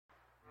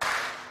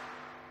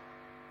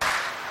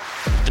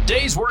The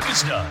day's work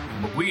is done,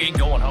 but we ain't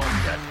going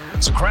home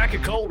yet. So crack a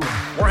cold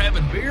one. We're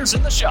having beers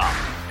in the shop.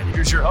 And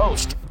here's your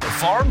host, the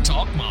Farm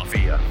Talk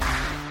Mafia.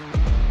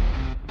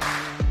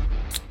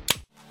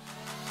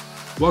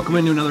 Welcome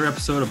into another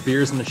episode of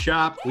Beers in the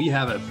Shop. We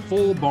have a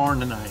full barn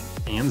tonight.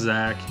 And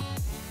Zach.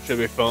 Should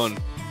be fun.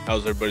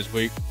 How's everybody's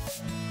week?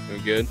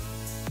 Doing good?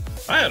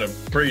 I had a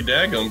pretty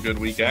daggum good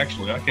week,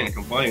 actually. I can't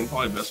complain.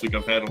 Probably the best week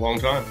I've had in a long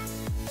time.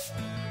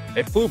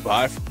 It flew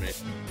by for me.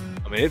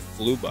 I mean, it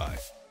flew by.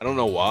 I don't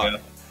know why. Yeah.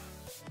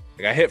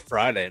 Like, I hit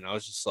Friday, and I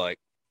was just like,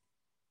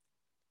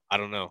 I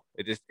don't know.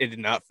 It did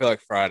not feel like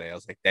Friday. I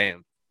was like,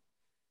 damn.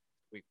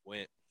 Week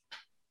went.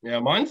 Yeah,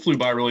 mine flew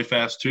by really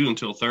fast, too,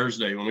 until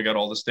Thursday when we got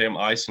all this damn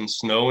ice and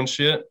snow and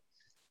shit.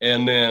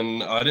 And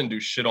then I didn't do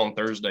shit on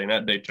Thursday, and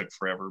that day took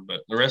forever.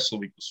 But the rest of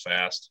the week was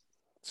fast.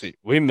 See,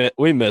 we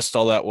missed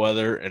all that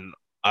weather, and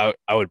I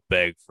would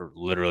beg for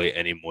literally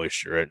any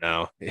moisture right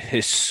now. It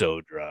is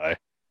so dry.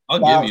 I'll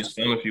give you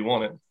some if you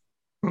want it.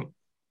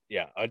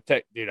 Yeah, I'd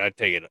take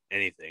it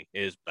anything.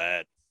 It is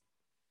bad.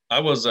 I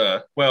was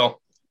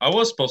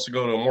supposed to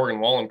go to a Morgan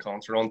Wallen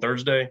concert on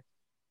Thursday,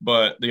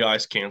 but the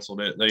ice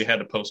canceled it. They had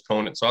to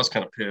postpone it, so I was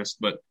kind of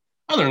pissed. But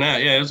other than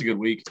that, yeah, it was a good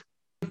week.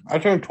 I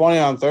turned 20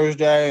 on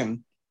Thursday,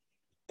 and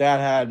Dad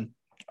had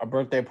a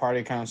birthday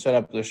party kind of set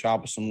up at the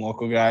shop with some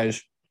local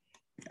guys.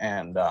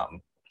 And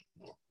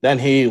then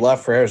he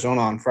left for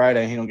Arizona on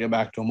Friday. He don't get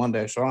back till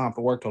Monday, so I don't have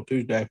to work till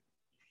Tuesday.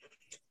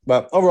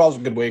 But overall, it's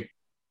a good week.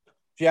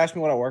 If you ask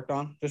me what I worked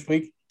on this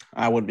week,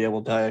 I wouldn't be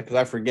able to tell you because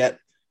I forget.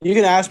 You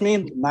can ask me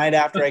the night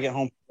after I get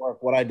home from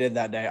work what I did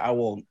that day.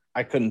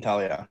 I couldn't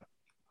tell you.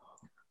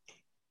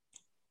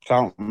 So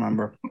I don't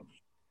remember.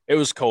 It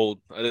was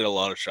cold. I did a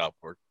lot of shop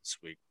work this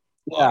week.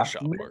 Yeah,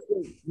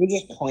 we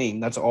just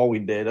cleaned. That's all we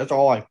did. That's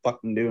all I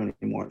fucking do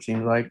anymore, it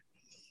seems like.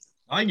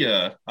 I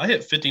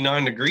hit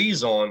 59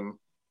 degrees on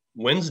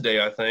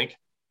Wednesday, I think.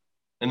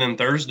 And then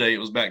Thursday, it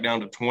was back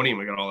down to 20 and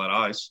we got all that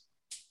ice.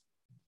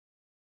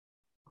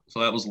 So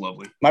that was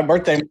lovely. My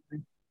birthday,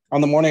 on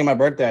the morning of my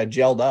birthday, I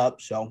gelled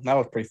up. So that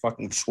was pretty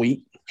fucking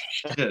sweet.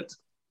 Shit.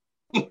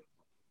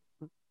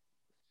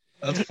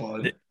 That's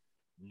fun.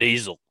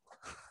 Diesel.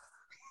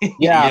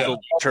 Yeah. Diesel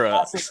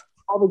trucks.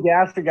 All the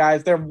gasser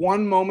guys, they're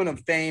one moment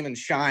of fame and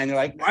shine. They're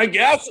like, my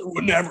gasser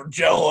would never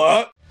gel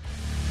up.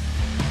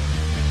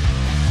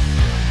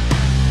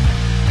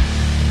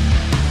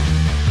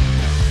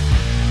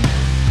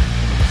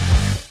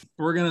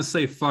 We're going to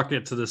say fuck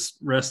it to this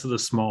rest of the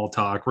small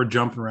talk. We're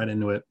jumping right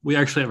into it. We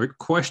actually have a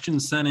question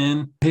sent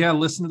in. Hey, I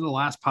listened to the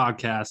last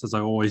podcast, as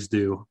I always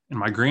do, and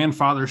my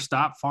grandfather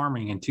stopped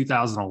farming in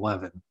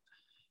 2011.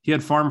 He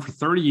had farmed for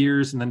 30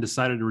 years and then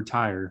decided to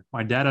retire.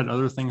 My dad had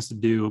other things to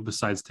do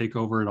besides take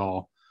over it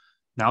all.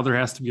 Now there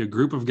has to be a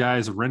group of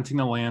guys renting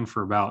the land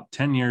for about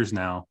 10 years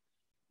now,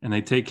 and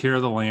they take care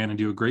of the land and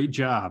do a great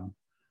job.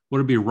 Would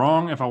it be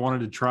wrong if I wanted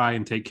to try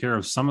and take care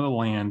of some of the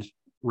land,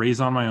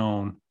 raise on my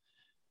own,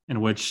 in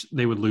which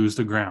they would lose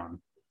the ground?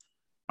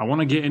 I want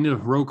to get into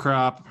row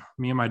crop.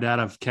 Me and my dad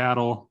have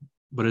cattle,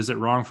 but is it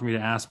wrong for me to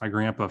ask my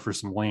grandpa for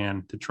some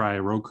land to try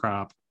a row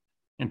crop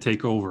and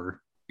take over?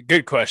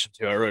 Good question,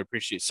 too. I really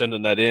appreciate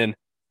sending that in.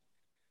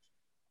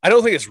 I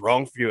don't think it's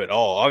wrong for you at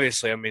all.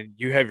 Obviously, I mean,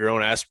 you have your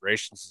own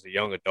aspirations as a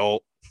young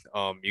adult.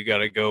 You got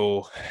to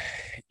go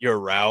your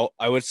route.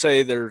 I would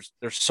say there's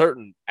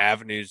certain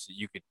avenues that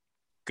you could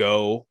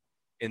go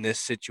in this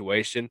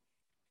situation.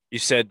 You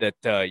said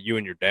that you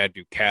and your dad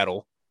do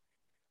cattle.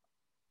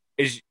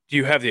 Do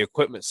you have the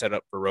equipment set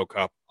up for row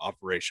crop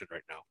operation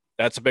right now?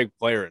 That's a big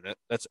player in it.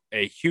 That's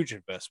a huge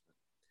investment.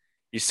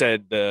 You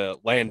said the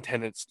land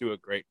tenants do a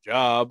great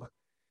job.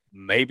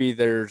 Maybe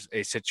there's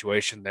a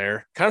situation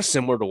there, kind of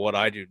similar to what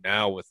I do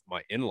now with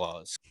my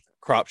in-laws.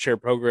 Crop share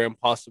program,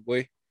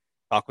 possibly.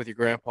 Talk with your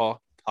grandpa.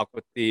 Talk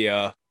with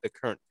the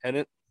current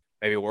tenant.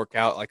 Maybe work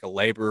out like a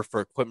labor for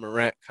equipment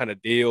rent kind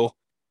of deal.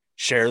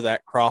 Share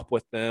that crop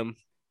with them.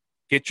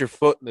 Get your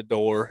foot in the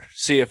door.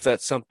 See if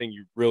that's something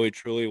you really,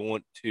 truly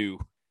want to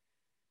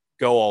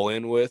go all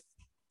in with.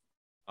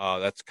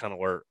 That's kind of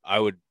where I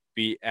would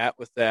be at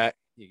with that.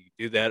 You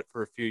do that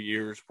for a few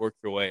years, work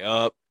your way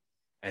up,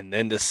 and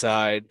then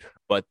decide.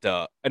 But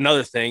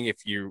another thing,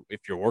 if you're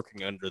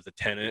working under the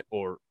tenant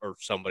or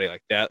somebody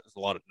like that, there's a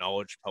lot of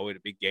knowledge probably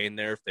to be gained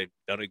there if they've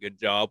done a good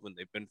job when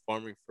they've been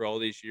farming for all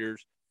these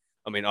years.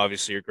 I mean,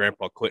 obviously your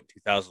grandpa quit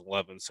in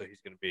 2011, so he's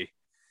going to be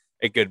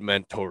a good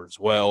mentor as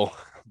well.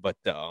 But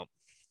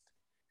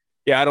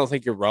yeah, I don't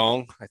think you're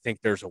wrong. I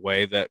think there's a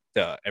way that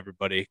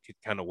everybody could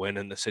kind of win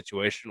in the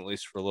situation, at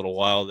least for a little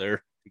while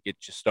there, to get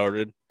you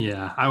started.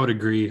 Yeah, I would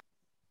agree.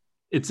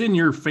 It's in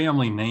your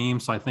family name,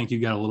 so I think you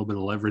got a little bit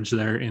of leverage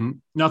there.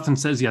 And nothing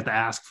says you have to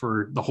ask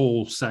for the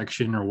whole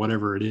section or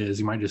whatever it is.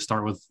 You might just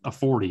start with a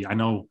 40. I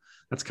know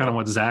that's kind of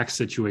what Zach's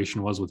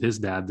situation was with his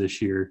dad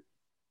this year,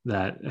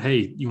 that, hey,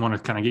 you want to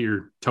kind of get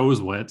your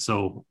toes wet,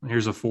 so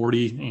here's a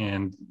 40,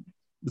 and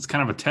it's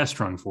kind of a test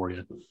run for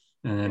you,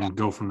 and then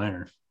go from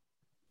there.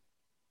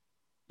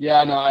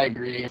 Yeah, no, I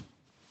agree.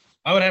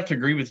 I would have to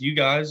agree with you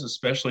guys,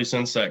 especially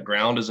since that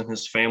ground is in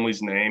his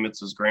family's name. It's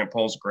his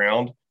grandpa's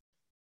ground.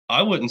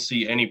 I wouldn't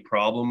see any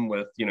problem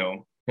with,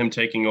 him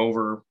taking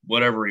over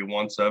whatever he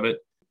wants of it.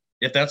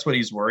 If that's what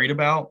he's worried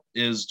about,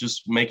 is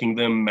just making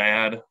them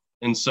mad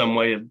in some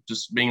way, of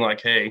just being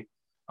like, hey,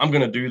 I'm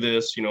going to do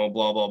this, blah,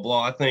 blah,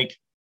 blah. I think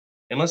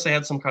unless they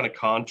had some kind of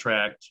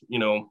contract,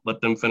 let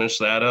them finish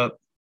that up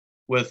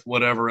with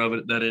whatever of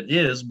it that it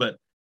is. But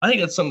I think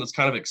that's something that's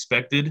kind of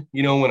expected,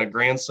 when a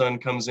grandson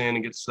comes in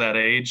and gets to that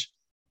age.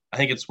 I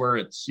think it's where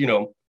it's,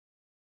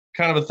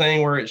 kind of a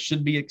thing where it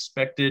should be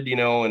expected,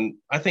 and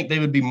I think they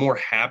would be more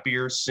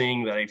happier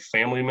seeing that a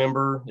family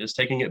member is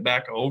taking it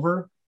back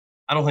over.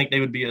 I don't think they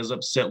would be as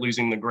upset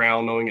losing the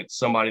ground knowing it's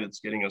somebody that's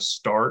getting a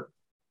start.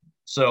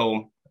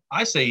 So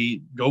I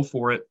say go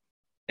for it.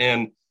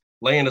 And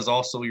land is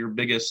also your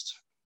biggest,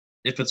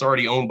 if it's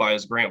already owned by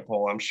his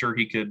grandpa, I'm sure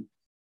he could,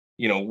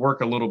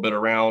 work a little bit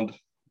around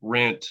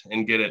rent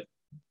and get it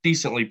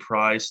decently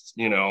priced,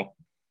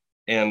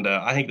 and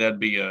I think that'd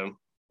be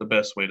the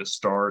best way to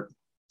start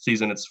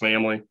season its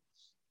family.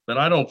 But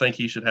I don't think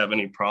he should have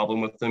any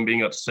problem with them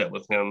being upset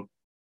with him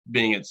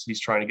being he's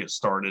trying to get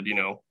started,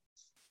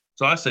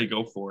 So I say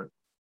go for it.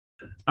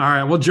 All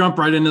right, we'll jump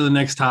right into the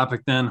next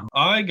topic then.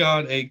 I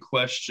got a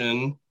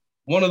question.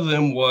 One of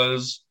them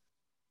was,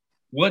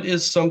 what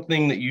is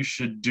something that you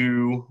should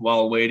do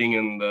while waiting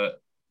in the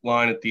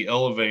line at the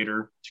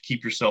elevator to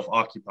keep yourself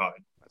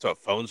occupied? That's what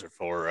phones are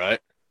for, right?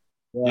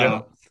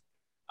 Yeah.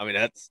 I mean,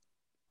 that's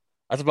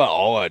about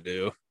all I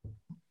do.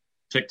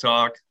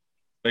 TikTok,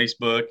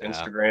 Facebook, Yeah.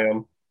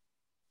 Instagram.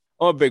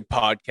 I'm a big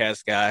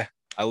podcast guy.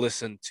 I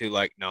listen to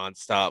like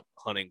nonstop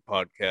hunting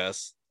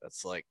podcasts.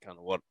 That's like kind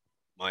of what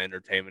my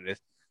entertainment is.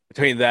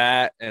 Between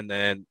that and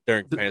then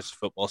during fantasy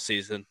football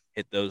season,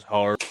 hit those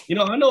hard.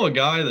 I know a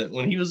guy that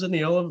when he was in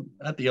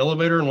at the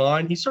elevator in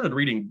line, he started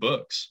reading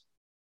books.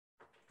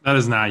 That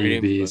is not you,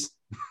 Reading Bees.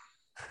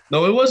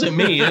 No, it wasn't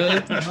me.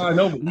 I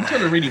know, but he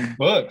started reading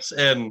books,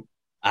 and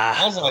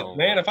I was like, Oh,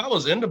 man, if I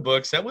was into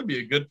books, that would be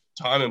a good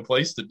time and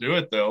place to do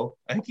it, though.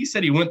 I think he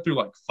said he went through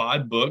like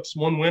 5 books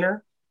one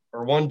winter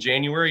or one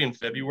January and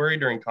February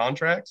during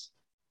contracts.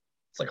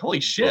 It's like, holy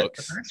shit.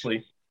 Books. That's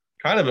actually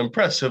kind of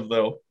impressive,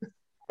 though.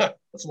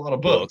 That's a lot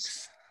of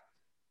books.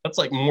 That's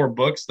like more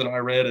books than I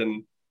read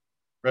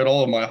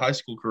all of my high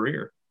school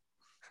career.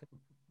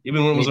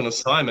 Even when it was an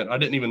assignment, I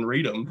didn't even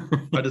read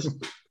them. I just,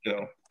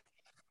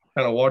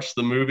 kind of watched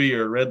the movie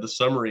or read the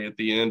summary at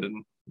the end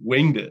and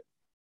winged it.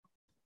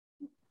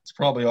 It's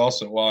probably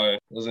also why I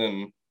was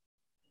in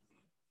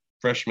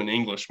freshman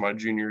English my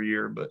junior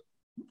year, but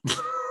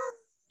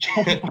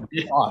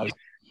God.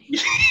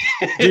 Dude,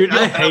 I You'll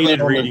have hated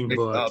that on reading the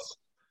books. TikTok.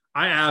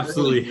 I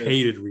absolutely Really did.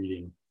 hated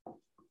reading.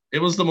 It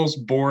was the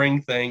most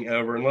boring thing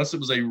ever, unless it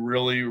was a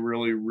really,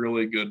 really,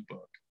 really good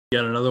book. You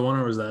got another one,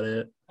 or was that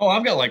it? Oh,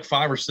 I've got like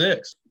 5 or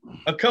 6.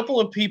 A couple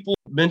of people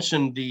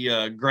mentioned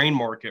the grain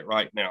market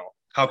right now,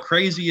 how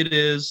crazy it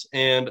is,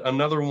 and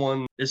another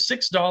one is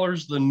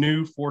 $6 the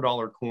new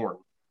 $4 corn.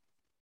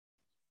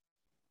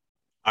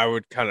 I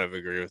would kind of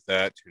agree with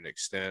that to an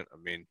extent. I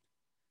mean,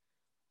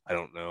 I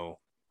don't know.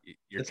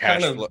 Your It's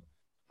cash kind of- flow.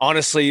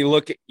 Honestly,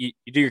 you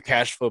do your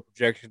cash flow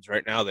projections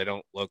right now. They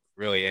don't look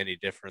really any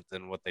different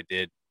than what they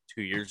did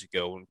 2 years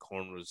ago when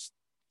corn was.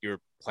 You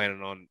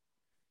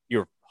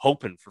were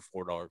hoping for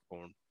 $4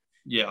 corn.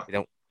 Yeah.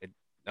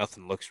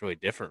 Nothing looks really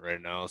different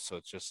right now. So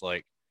it's just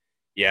like,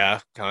 yeah,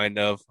 kind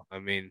of. I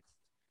mean,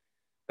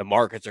 the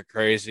markets are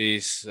crazy.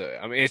 So,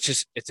 I mean,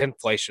 it's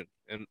inflation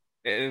and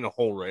in a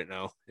hole right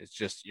now. It's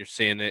just, you're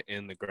seeing it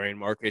in the grain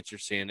markets. You're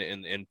seeing it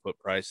in the input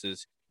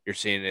prices. You're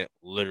seeing it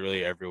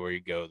literally everywhere you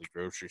go, the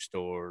grocery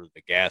store,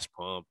 the gas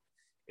pump.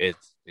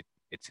 It's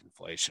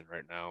inflation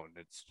right now. And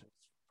it's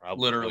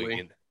probably Literally.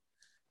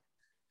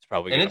 It's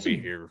probably And going it's to be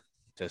here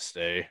to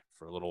stay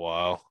for a little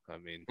while. I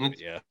mean, And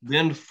it's yeah.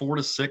 been 4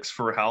 to 6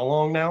 for how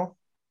long now?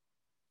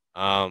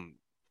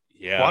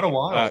 Yeah. Quite a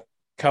while. A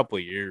couple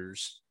of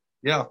years.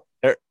 Yeah.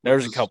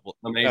 There's a is couple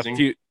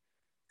amazing.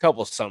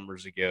 couple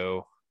summers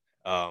ago.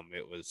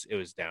 It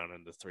was down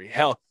in the 3.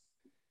 Hell,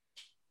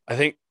 I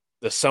think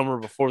the summer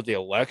before the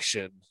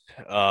election,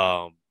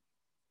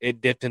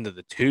 it dipped into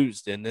the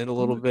 2s, didn't it, a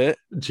little bit?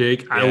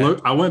 Jake, Yeah.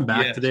 I went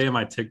back Yes. today on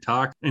my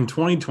TikTok. In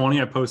 2020,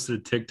 I posted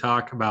a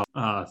TikTok about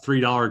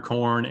 $3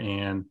 corn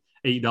and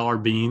 $8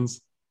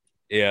 beans.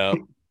 Yeah.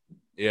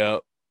 Yeah.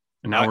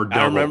 And now we're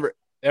double. I remember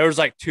there was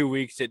like 2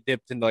 weeks it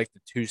dipped into like the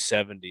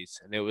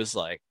 270s, and it was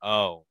like,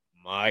 oh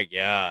my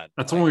God.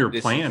 That's when we were This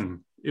is-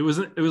 planting. It was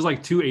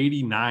like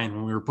 289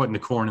 when we were putting the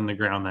corn in the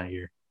ground that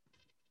year.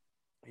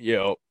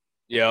 Yep.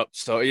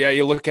 So yeah,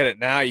 you look at it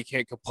now, you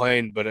can't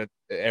complain, but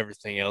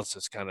everything else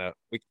is kind of.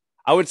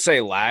 I would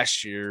say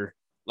last year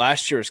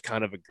is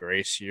kind of a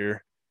grace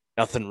year.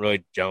 Nothing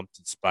really jumped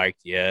and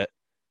spiked yet,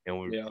 and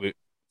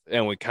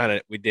we kind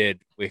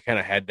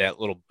of had that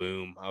little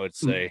boom. I would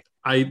say,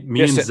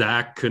 Me and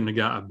Zach couldn't have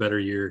got a better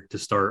year to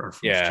start our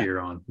first Yeah. year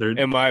on.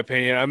 in my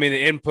opinion. I mean,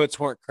 the inputs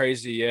weren't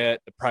crazy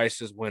yet. The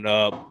prices went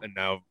up, and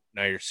now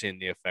you're seeing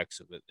the effects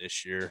of it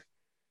this year,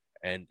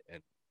 and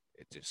it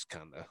just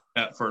kind of.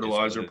 At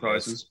fertilizer it is.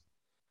 prices.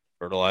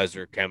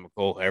 Fertilizer,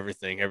 chemical,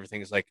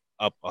 everything's like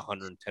up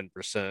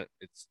 110%.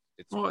 It's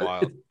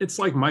wild. It's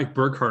like Mike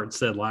Burkhart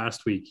said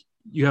last week.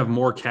 You have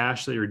more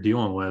cash that you're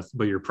dealing with,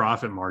 but your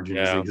profit margin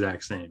is the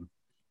exact same.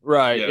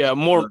 Right. Yeah.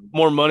 More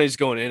money's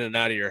going in and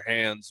out of your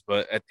hands,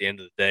 but at the end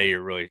of the day,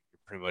 you're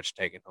pretty much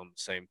taking home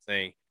the same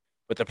thing.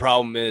 But the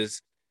problem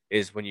is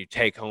when you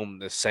take home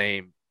the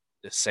same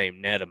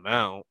net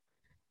amount,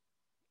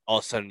 all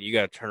of a sudden you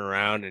got to turn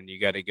around and you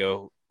got to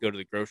go to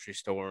the grocery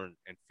store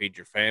and feed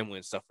your family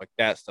and stuff like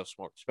that. Stuff's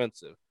more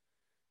expensive.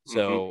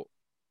 So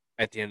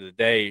at the end of the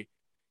day,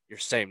 your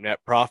same net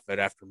profit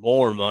after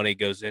more money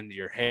goes into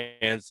your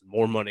hands and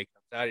more money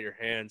comes out of your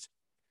hands,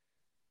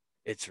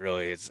 it's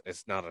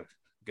not a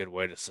good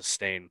way to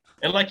sustain.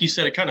 And like you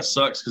said, it kind of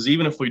sucks because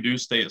even if we do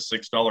stay at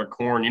 $6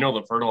 corn,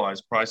 the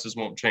fertilizer prices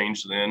won't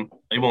change then.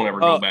 They won't ever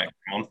go back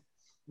down.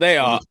 They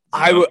are.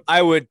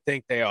 I would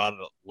think they ought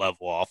to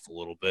level off a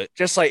little bit.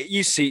 Just like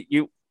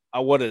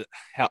how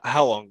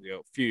long ago?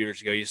 A few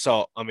years ago, you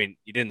saw. I mean,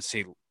 you didn't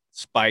see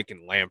spike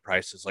in land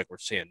prices like we're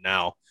seeing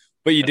now,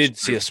 but you did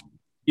see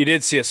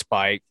a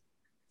spike,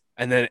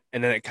 and then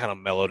it kind of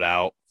mellowed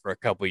out for a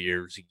couple of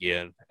years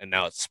again, and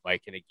now it's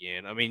spiking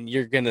again. I mean,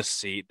 you're gonna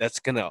see that's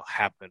gonna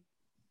happen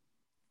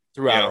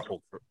throughout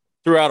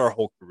our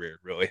whole career,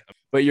 really.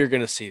 But you're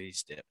gonna see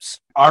these dips.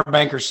 Our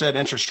banker said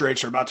interest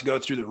rates are about to go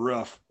through the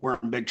roof. We're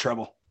in big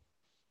trouble.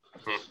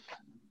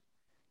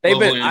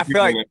 I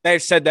feel like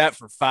they've said that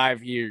for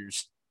 5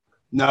 years.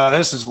 No,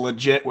 this is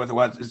legit with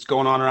what is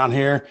going on around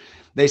here.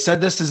 They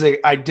said this is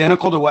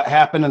identical to what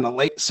happened in the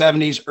late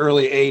 70s,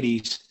 early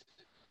 80s.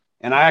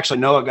 And I actually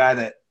know a guy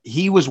that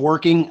he was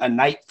working a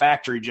night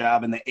factory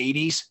job in the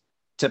 80s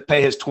to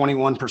pay his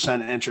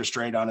 21% interest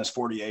rate on his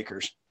 40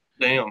 acres.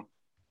 Damn.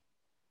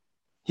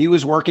 He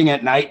was working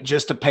at night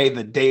just to pay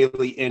the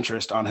daily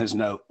interest on his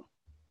note.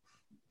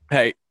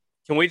 Hey,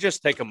 can we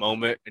just take a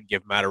moment and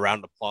give Matt a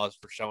round of applause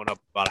for showing up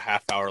about a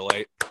half hour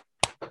late?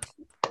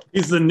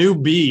 He's the new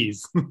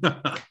Bees.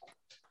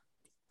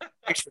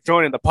 Thanks for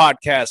joining the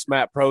podcast,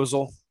 Matt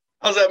Prosel.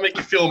 How's that make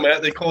you feel,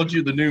 Matt? They called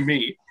you the new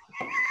me.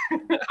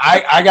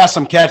 I got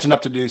some catching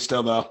up to do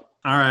still, though.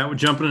 All right, we're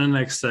jumping to the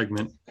next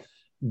segment.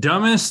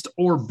 Dumbest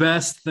or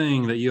best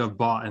thing that you have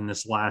bought in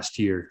this last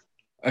year?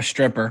 A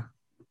stripper.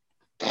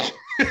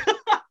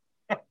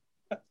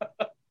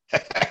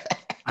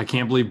 I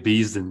can't believe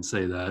Bees didn't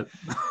say that.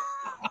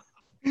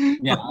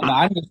 Yeah, no,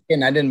 I'm just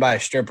kidding. I didn't buy a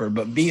stripper,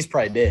 but Bees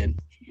probably did.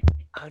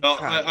 No,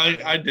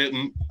 I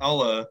didn't.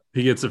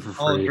 He gets it for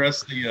free. I'll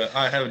address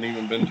I haven't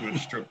even been to a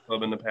strip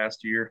club in the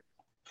past year.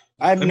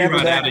 I've never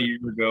had a year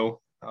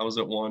ago. I was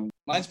at one.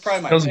 Mine's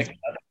probably my pick.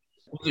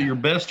 Was it your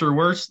best or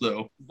worst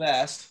though?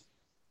 Best.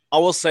 I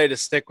will say, to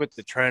stick with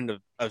the trend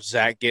of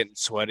Zach getting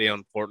sweaty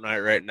on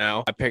Fortnite right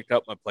now, I picked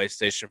up my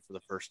PlayStation for the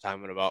first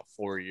time in about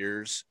 4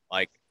 years,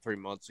 like 3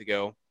 months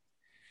ago.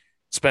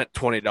 Spent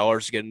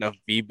 $20 to get enough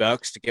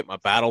V-Bucks to get my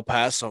battle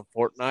pass on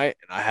Fortnite,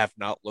 and I have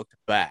not looked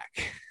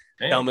back.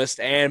 Damn. Dumbest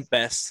and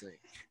best thing.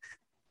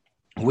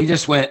 We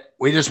just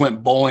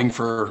went bowling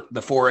for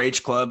the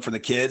 4-H club for the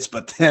kids,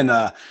 but then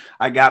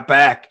I got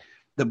back.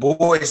 The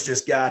boys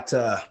just got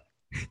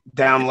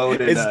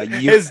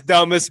downloaded. His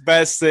dumbest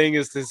best thing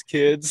is his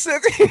kids.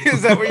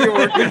 Is that what you're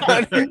working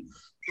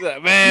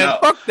on? Man, no.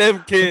 Fuck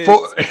them kids.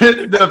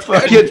 The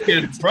fucking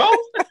kids, bro.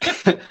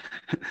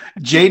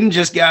 Jaden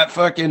just got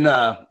fucking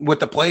with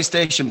the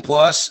PlayStation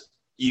Plus.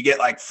 You get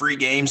like free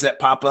games that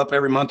pop up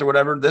every month or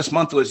whatever. This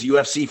month was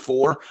UFC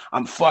 4.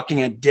 I'm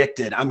fucking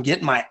addicted. I'm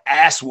getting my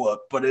ass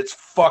whooped, but it's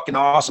fucking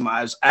awesome.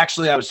 I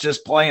was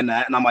just playing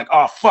that, and I'm like,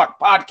 oh fuck,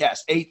 podcast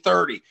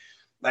 8:30.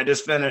 I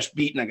just finished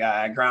beating a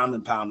guy. I ground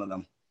and pounded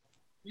him.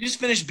 You just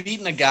finished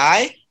beating a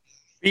guy?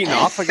 Beating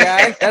off a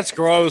guy? That's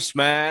gross,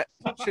 Matt.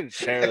 You shouldn't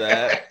share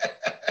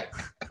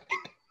that.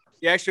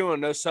 You actually want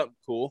to know something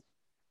cool?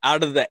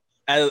 Out of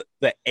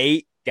the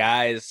 8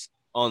 guys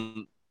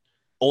on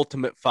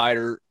Ultimate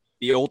Fighter,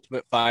 the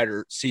Ultimate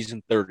Fighter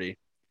season 30,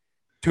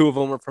 2 of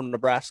them are from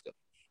Nebraska.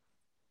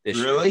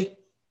 Really?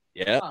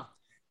 Yeah. Huh.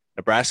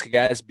 Nebraska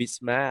guys beat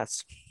some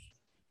ass.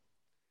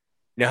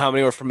 You know how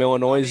many were from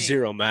Illinois?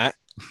 0, Matt.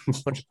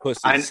 Bunch of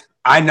pussies.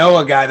 I know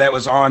a guy that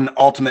was on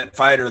Ultimate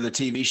Fighter, the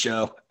TV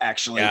show,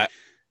 actually. Yeah.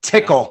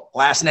 Tickle.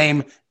 Last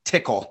name,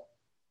 Tickle.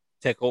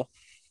 Tickle.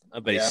 I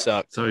bet he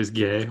sucked. So he's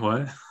gay.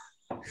 What?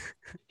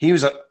 He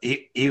was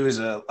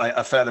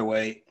a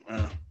featherweight.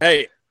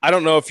 Hey, I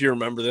don't know if you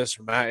remember this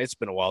or Matt. It's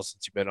been a while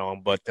since you've been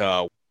on, but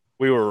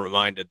we were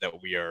reminded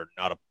that we are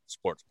not a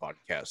sports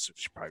podcast. So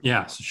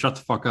so shut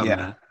the fuck up,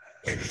 Matt.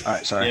 All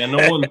right, sorry. Yeah,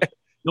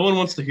 no one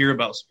wants to hear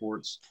about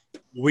sports.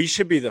 We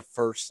should be the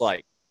first.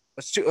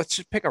 Let's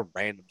just pick a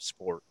random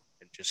sport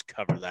and just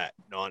cover that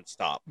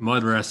nonstop.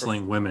 Mud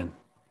wrestling, women.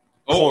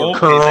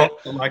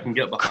 I can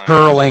get behind.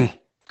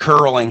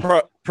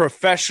 Curling.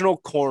 Professional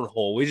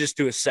cornhole. We just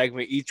do a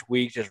segment each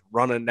week, just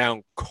running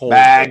down cornhole.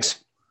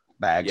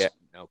 Bags. Yeah,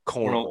 no,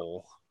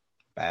 cornhole.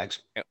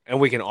 Bags. And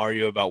we can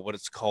argue about what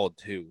it's called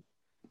too.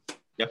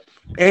 Yep.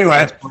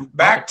 Anyway,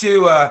 back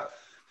to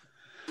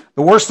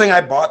the worst thing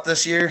I bought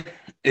this year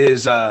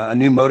is a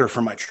new motor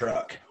for my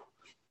truck.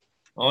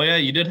 Oh yeah,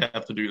 you did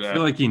have to do that. I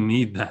feel like you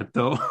need that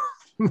though.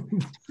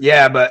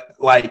 Yeah, but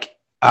like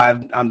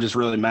I'm just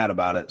really mad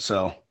about it.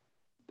 So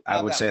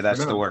I would say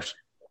that's the worst.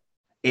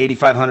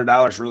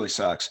 $8,500 really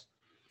sucks.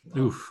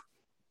 Oof.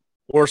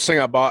 Worst thing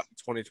I bought in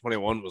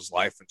 2021 was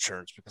life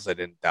insurance because I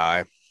didn't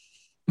die.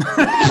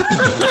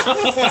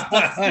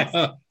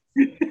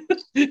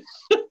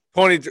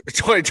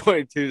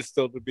 2022 is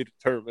still to be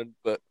determined,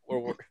 but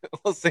we'll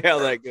see how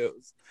that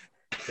goes.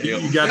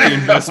 You got the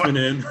investment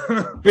in.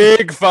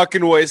 Big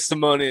fucking waste of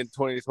money in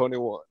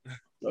 2021.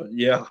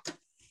 Yeah.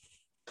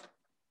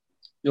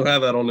 You'll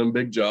have that on them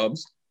big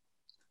jobs.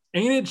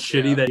 Ain't it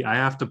shitty that I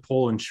have to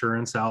pull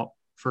insurance out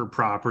for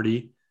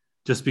property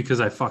just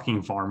because I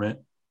fucking farm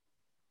it?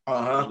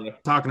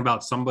 Talking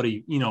about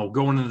somebody,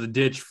 going into the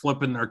ditch,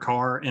 flipping their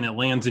car, and it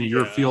lands in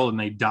your field and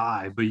they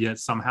die, but yet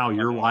somehow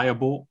you're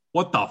liable.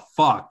 What the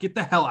fuck? Get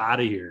the hell out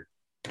of here.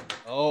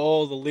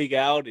 Oh, the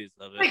legalities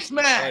of it. Thanks,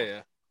 Matt. Oh,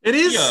 yeah. It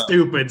is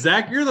stupid,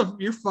 Zach.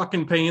 You're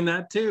fucking paying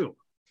that too.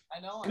 I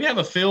know. We have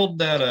a field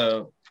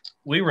that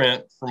we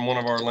rent from one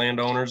of our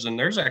landowners, and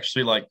there's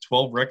actually like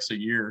 12 wrecks a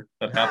year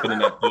that happen in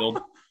that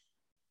field.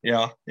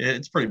 Yeah,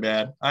 it's pretty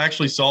bad. I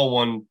actually saw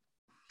one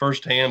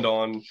firsthand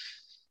on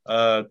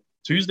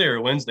Tuesday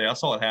or Wednesday. I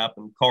saw it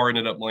happen. Car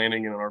ended up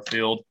landing in our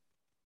field.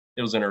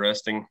 It was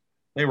interesting.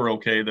 They were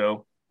okay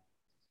though.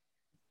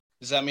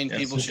 Does that mean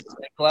people should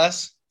drink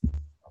less?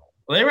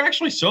 Well, they were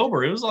actually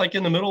sober. It was like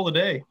in the middle of the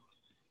day.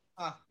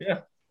 Huh. Yeah,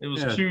 it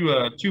was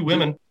two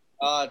women.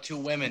 Two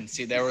women.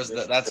 See, that's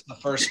the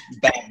first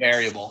bad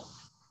variable.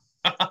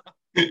 All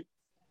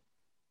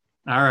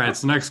right,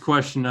 so next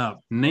question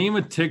up. Name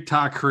a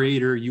TikTok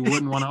creator you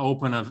wouldn't want to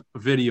open a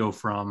video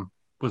from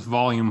with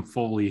volume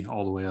fully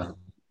all the way up.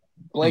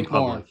 Blake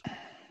Moore.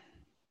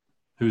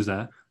 Who's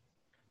that?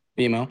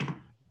 BMO.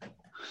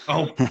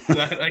 Oh,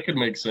 that could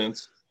make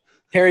sense.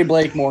 Terry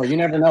Blakemore. You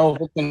never know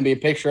if it's going to be a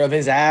picture of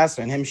his ass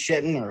and him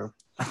shitting, or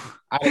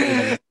I don't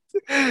even know.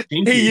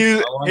 He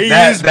used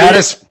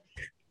That's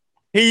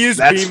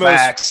BMO's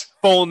facts.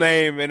 full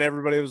name, and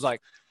everybody was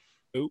like,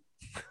 "Oop."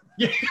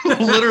 Yeah,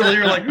 literally,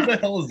 you're like, who the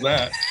hell is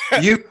that?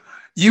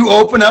 You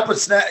open up a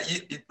snap.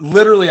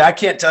 Literally, I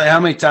can't tell you how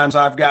many times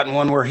I've gotten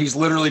one where he's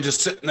literally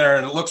just sitting there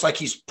and it looks like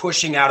he's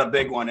pushing out a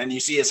big one, and you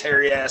see his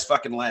hairy ass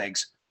fucking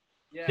legs.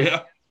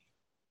 Yeah.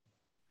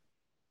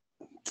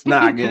 It's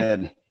not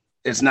good.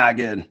 It's not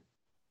good.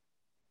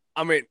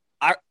 I mean,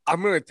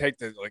 I'm going to take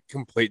the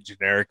complete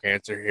generic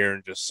answer here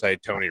and just say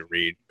Tony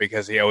Reed,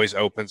 because he always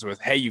opens with,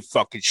 "Hey, you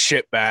fucking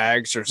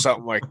shitbags," or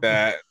something like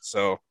that.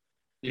 So,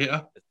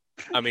 yeah.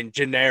 I mean,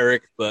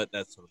 generic, but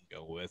that's what I'm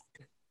going with.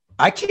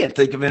 I can't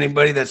think of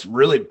anybody that's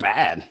really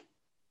bad.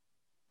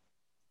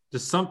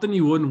 Just something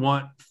you wouldn't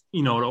want,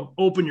 to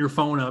open your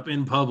phone up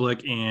in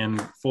public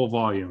and full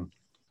volume.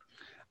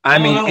 I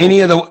mean,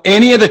 any of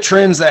the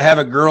trends that have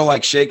a girl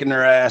like shaking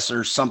their ass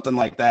or something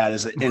like that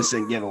is an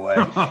instant giveaway.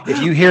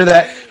 If you hear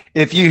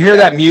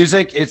that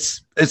music,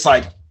 it's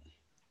like,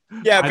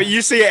 yeah. But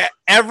you see,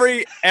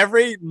 every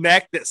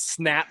neck that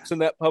snaps in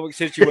that public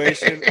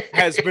situation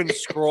has been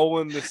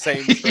scrolling the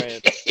same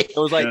trend. It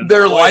was like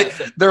their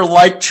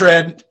like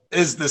trend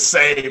is the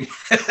same.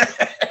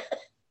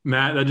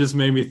 Matt, that just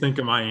made me think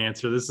of my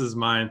answer. This is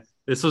mine.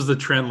 This was the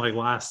trend like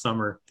last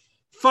summer.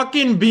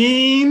 Fucking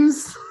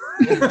beans.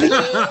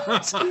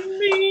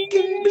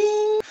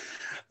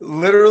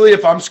 Literally,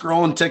 if I'm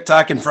scrolling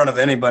TikTok in front of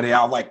anybody,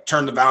 I'll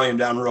turn the volume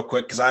down real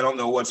quick because I don't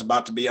know what's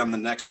about to be on the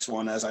next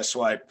one as I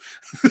swipe.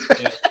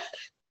 Yeah.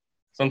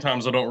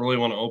 Sometimes I don't really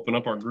want to open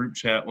up our group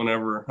chat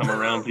whenever I'm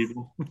around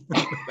people.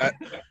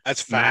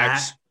 That's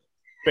facts.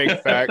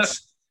 Big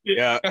facts.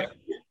 Yeah.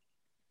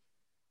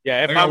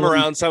 Yeah, if I'm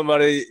around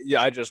somebody,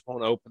 I just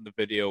won't open the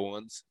video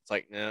ones. It's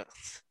like, nah.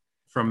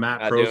 From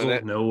Matt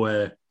Prozel, no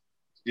way.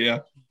 Yeah,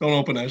 don't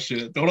open that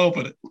shit. Don't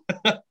open it.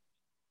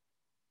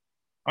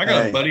 I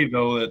got a buddy,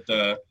 though,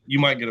 that you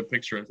might get a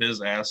picture of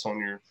his ass on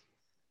your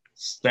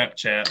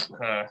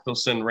Snapchat. He'll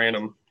send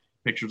random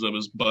pictures of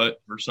his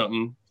butt or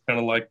something, kind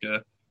of like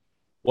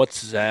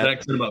what's his ad?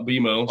 Zach said about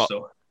BMO.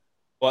 So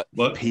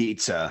what?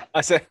 Pizza.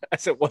 I said,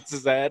 what's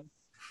his ad?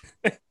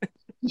 I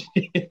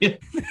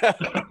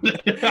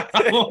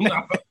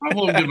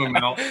won't give him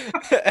out.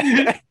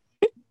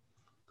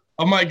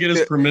 I might get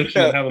his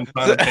permission to have him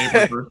sign a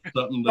paper for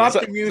something.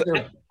 Stop the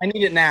music. I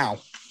need it now.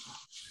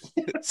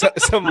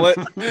 Some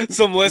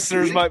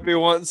listeners might be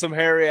wanting some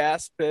hairy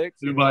ass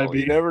pics. You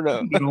never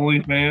know.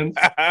 Only fans.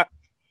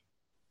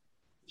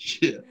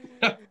 Shit.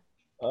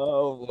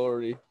 Oh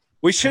Lordy.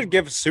 We should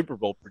give a Super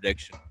Bowl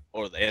prediction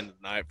or the end of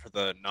the night for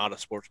the Not a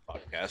Sports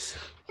podcast.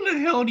 What the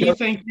hell do you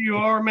think you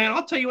are, man?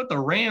 I'll tell you what, the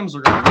Rams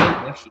are going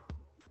to win.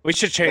 We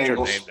should change our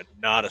name to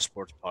Not a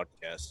Sports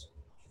Podcast.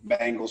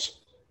 Bengals.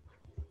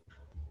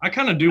 I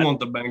kind of do want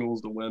the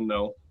Bengals to win,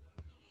 though.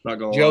 Not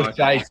going to Joe lie.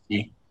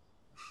 Shiesty.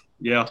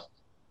 Yeah.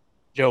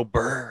 Joe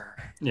Burr.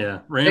 Yeah,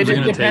 Rams are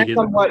going to take it.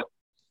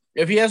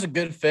 If he has a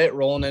good fit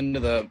rolling into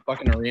the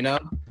fucking arena,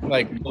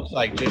 looks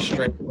like just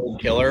straight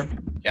killer.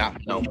 Yeah,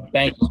 no,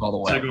 Bengals all the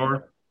way.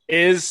 Cigar.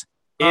 Is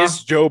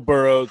Joe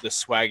Burrow the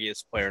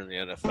swaggiest player in the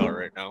NFL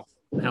right now?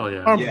 Hell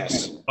yeah.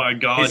 Yes. By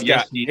God, He's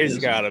got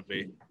to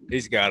be.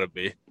 He's got to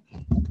be.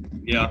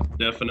 Yeah,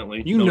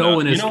 definitely. You No know, doubt.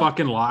 in his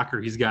fucking locker,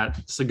 he's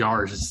got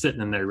cigars just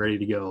sitting in there ready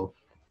to go.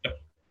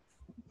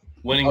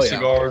 Winning Oh, yeah.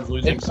 cigars,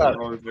 losing It's,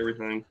 cigars,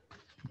 everything.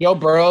 Joe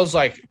Burrow's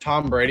like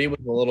Tom Brady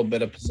with a little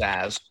bit of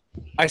pizzazz.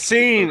 I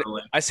seen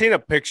Literally. a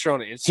picture on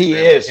Instagram. He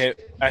is.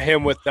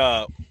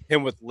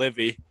 Him with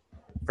Livy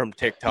from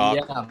TikTok.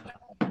 Yeah.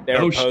 They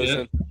were Oh, posing.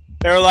 shit.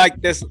 They were like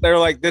this. They were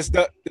like this.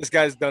 This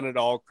guy's done it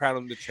all. Crown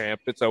him the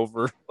champ. It's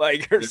over.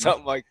 Like or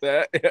something like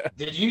that. Yeah.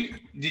 Did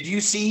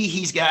you see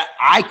he's got?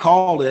 I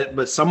called it,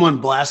 but someone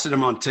blasted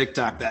him on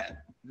TikTok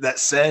that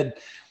said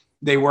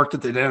they worked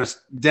at the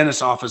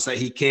dentist office that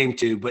he came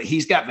to, but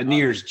he's got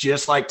veneers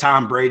just like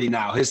Tom Brady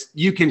now.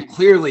 You can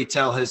clearly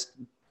tell his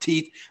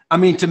teeth. I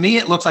mean, to me,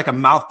 it looks like a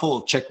mouthful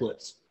of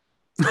chiclets.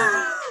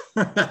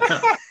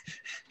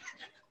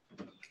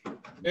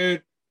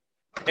 Dude,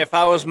 if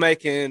I was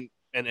making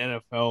an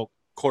NFL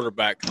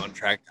quarterback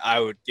contract, I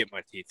would get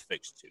my teeth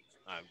fixed too.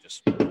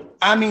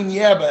 I mean,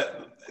 yeah,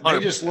 but they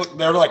 100%. just look.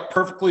 They're like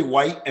perfectly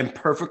white and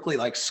perfectly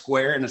like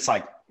square, and it's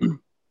like.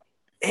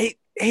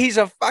 He's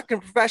a fucking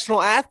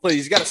professional athlete.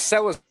 He's got to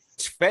sell his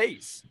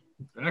face.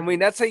 I mean,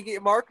 that's how you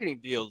get marketing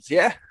deals.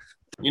 Yeah.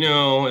 You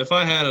know, if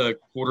I had a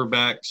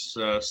quarterback's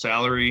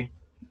salary,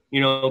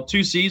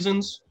 2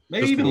 seasons,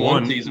 maybe Just even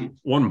one season,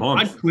 1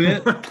 month. I'd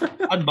quit.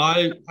 I'd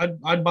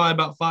buy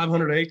about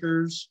 500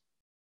 acres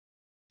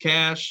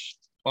cash,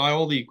 buy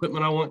all the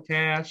equipment I want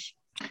cash.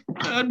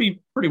 I'd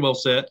be pretty well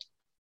set.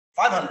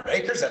 500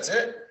 acres, that's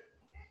it?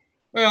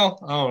 Well,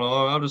 I don't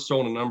know. I'm just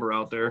throwing a number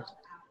out there.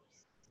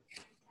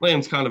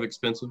 Land's kind of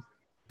expensive.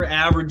 We're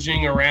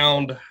averaging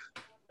around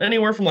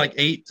anywhere from like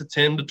 8 to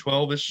 10 to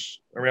 12-ish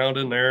around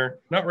in there.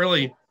 Not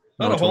really,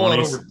 not No a whole lot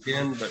 20s. over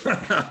 10,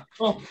 but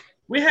well,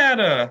 we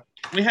had a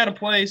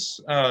place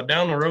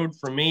down the road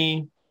from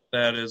me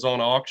that is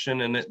on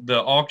auction, and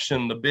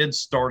the bid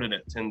started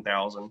at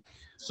 10,000.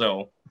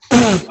 So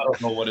I don't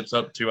know what it's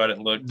up to. I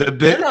didn't look. The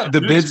They're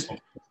bids,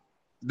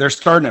 they're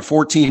starting at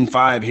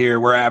 14.5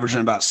 here. We're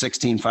averaging about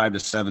 16.5 to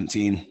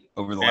 17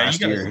 over the last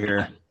year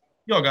here.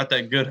 Y'all got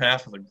that good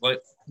half of the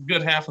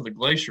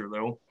glacier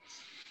though.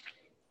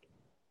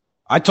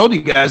 I told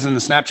you guys in the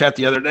Snapchat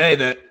the other day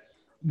that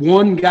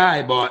one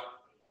guy bought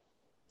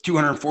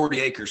 240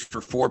 acres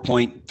for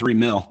 4.3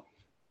 mil.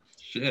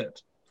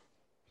 Shit.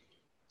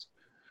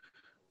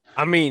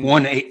 I mean,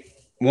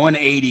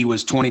 180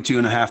 was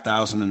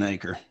 22,500 an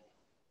acre.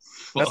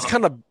 that's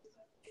kind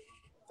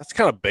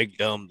of big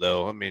dumb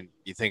though. I mean,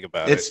 you think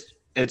about it.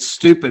 It's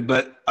stupid,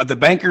 but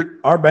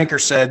our banker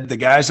said the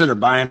guys that are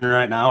buying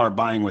right now are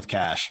buying with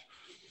cash,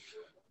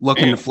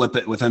 looking to flip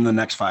it within the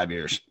next 5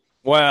 years.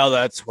 Well,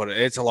 that's what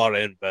it's a lot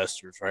of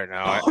investors right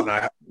now, and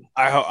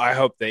I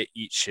hope they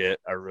eat shit.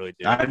 I really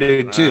do. I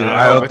do too.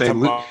 I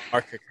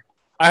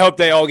hope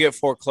they all get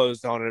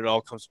foreclosed on, and it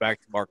all comes back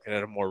to market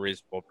at a more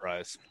reasonable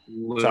price.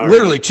 Sorry.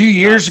 Literally 2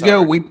 years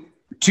ago,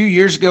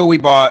 we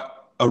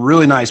bought a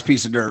really nice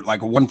piece of dirt,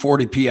 like a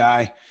 140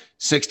 PI,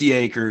 60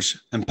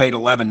 acres, and paid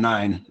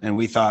 11.9, and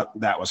we thought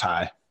that was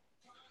high.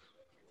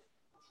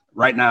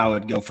 Right now,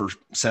 it'd go for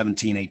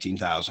 17,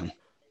 18,000.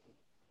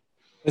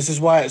 This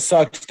is why it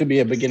sucks to be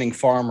a beginning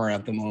farmer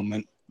at the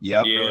moment.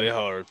 Yep. Yeah.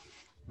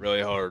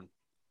 Really hard.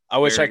 I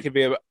wish I could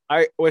be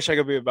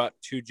about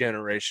 2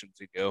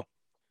 generations ago.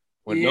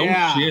 No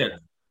shit.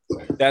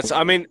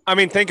 I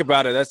mean, think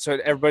about it. That's what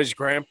everybody's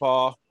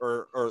grandpa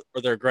or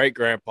their great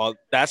grandpa.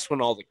 That's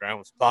when all the ground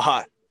was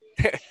bought.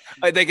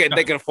 Like they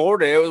can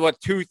afford it. It was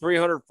what $200,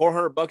 $300,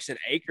 $400 an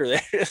acre.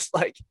 They're just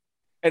like,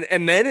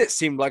 and then it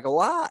seemed like a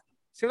lot.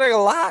 It seemed like a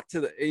lot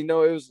to the. It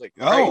was like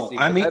crazy. Oh,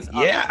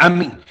 I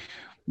mean,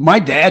 my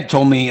dad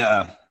told me.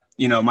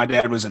 My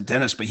dad was a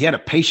dentist, but he had a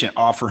patient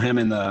offer him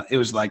it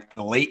was like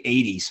the late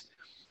 80s.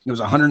 It was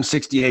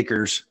 160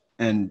 acres.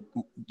 And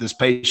this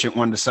patient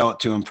wanted to sell it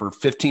to him for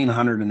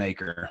 $1,500 an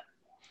acre.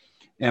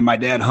 And my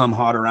dad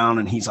hawed around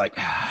and he's like,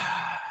 no,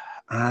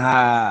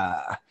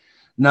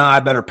 I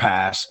better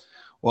pass.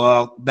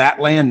 Well,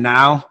 that land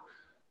now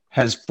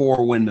has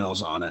 4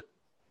 windmills on it.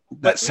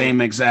 That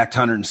same exact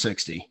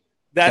 160.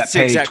 That's that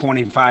paid exact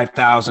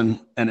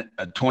 $25,000 and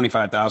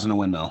 $25,000 a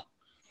windmill.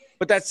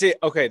 But that's it.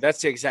 Okay, that's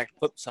the exact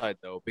flip side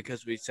though,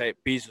 because we say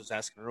Bees was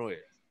asking earlier,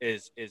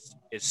 is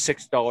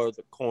 $6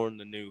 the corn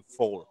the new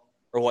 4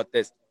 or what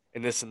this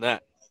and this and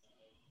that?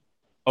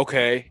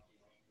 Okay,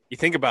 you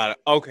think about it.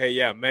 Okay,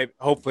 yeah, maybe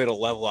hopefully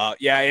it'll level out.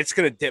 Yeah, it's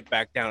gonna dip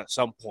back down at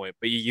some point,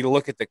 but you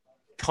look at the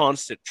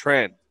constant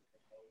trend.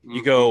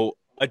 You go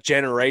a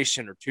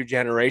generation or 2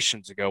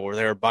 generations ago where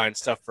they were buying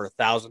stuff for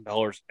 $1,000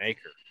 an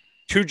acre.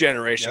 2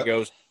 generations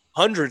goes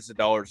hundreds of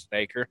dollars an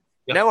acre.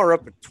 Yep. Now we're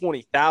up at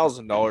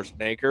 $20,000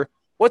 an acre.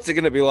 What's it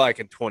going to be like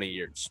in 20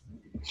 years?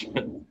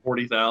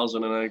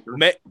 40,000 an acre.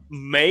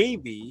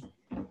 Maybe,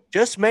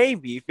 just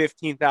maybe,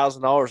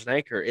 $15,000 an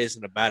acre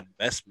isn't a bad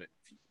investment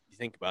if you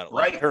think about it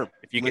long term.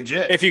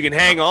 If you can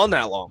hang on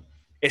that long,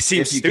 it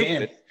seems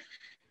stupid.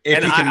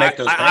 If you can make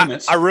those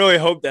payments, I really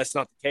hope that's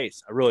not the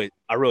case. I really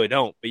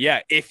don't. But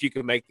yeah, if you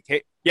can make the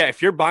case,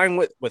 if you're buying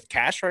with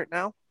cash right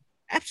now,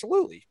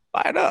 absolutely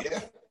buy it up.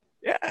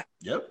 Yeah.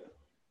 Yep.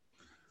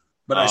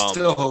 But I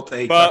still hope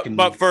they but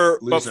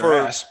lose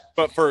their ass.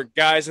 But for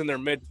guys in their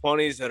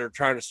mid-20s that are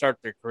trying to start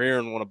their career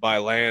and want to buy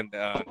land,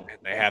 and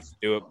they have to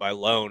do it by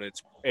loan,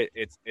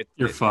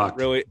 You're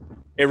fucked. It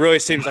really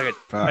seems like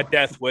a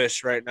death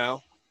wish right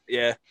now.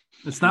 Yeah,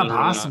 it's not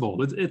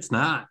possible. It's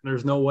not.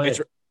 There's no way.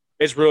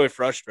 It's really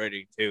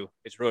frustrating too.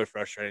 It's really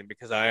frustrating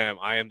because I am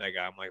that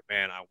guy. I'm like,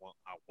 man, I want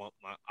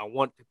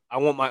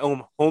my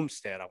own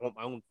homestead. I want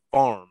my own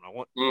farm. I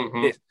want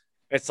this.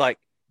 It's like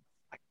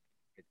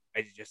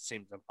it just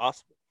seems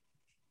impossible.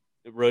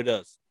 It really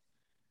does.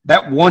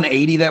 That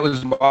 180 that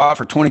was bought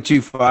for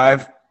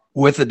 $22,500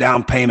 with a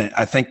down payment,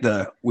 I think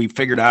we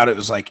figured out it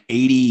was like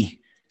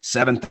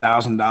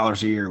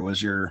 $87,000 a year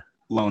was your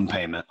loan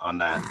payment on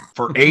that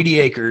for 80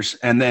 acres,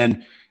 and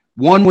then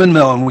one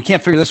windmill. And we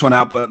can't figure this one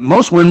out, but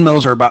most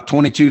windmills are about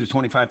 $22,000 to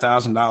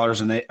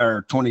 $25,000, and they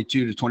are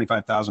 $22,000 to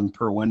 $25,000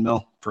 per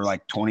windmill for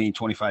like 20,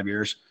 25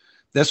 years.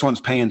 This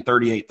one's paying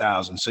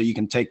 $38,000, so you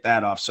can take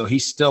that off. So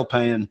he's still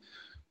paying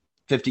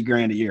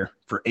 $50,000 a year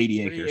for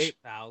 80 acres.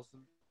 38,000.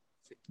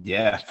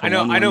 Yeah, I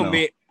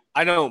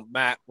know,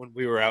 Matt. When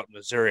we were out in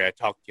Missouri, I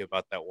talked to you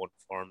about that one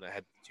farm that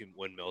had 2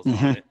 windmills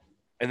on it,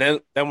 and then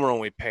we're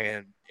only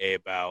paying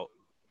about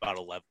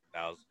 $11,000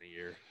 a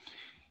year.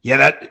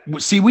 Yeah,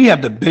 we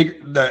have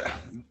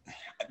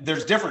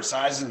there's different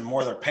sizes and the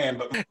more they're paying,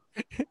 but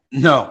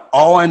no,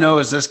 all I know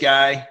is this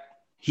guy,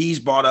 he's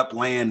bought up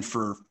land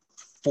for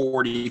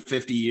 40,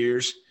 50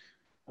 years,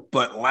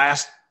 but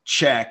last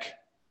check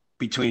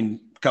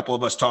between a couple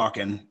of us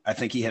talking, I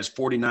think he has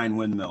 49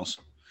 windmills.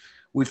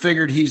 We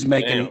figured he's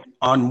making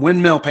on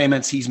windmill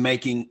payments, he's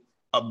making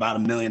about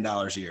 $1 million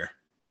a year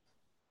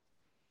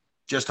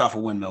just off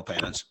of windmill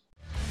payments.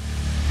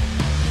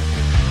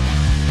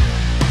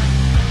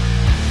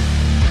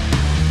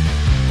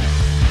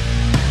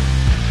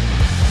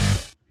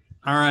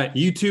 All right,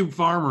 YouTube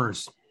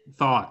farmers,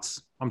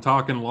 thoughts. I'm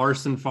talking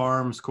Larson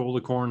Farms, Cold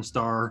to Corn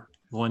Star,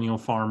 Millennial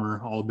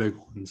Farmer, all the big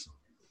ones.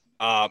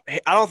 I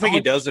don't think he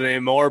does it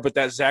anymore, but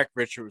that Zach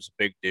Richard was a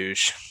big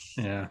douche.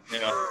 Yeah.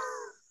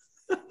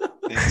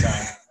 Big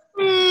time.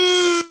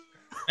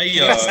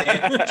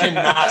 I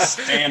cannot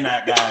stand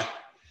that guy.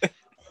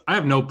 I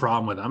have no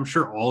problem with it. I'm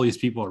sure all these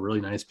people are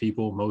really nice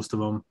people, most of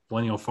them.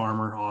 Millennial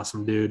Farmer,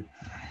 awesome dude.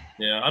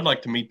 Yeah, I'd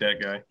like to meet that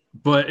guy.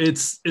 But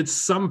it's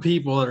some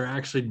people that are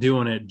actually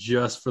doing it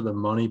just for the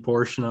money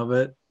portion of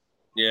it.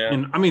 Yeah.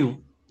 And I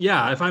mean,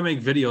 yeah, if I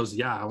make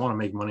videos, I want to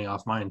make money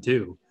off mine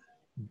too.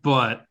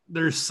 But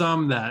there's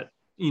some that,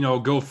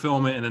 go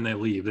film it and then they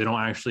leave. They don't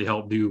actually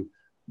help do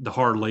the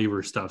hard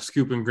labor stuff,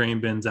 scooping grain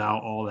bins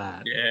out, all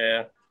that.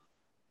 Yeah.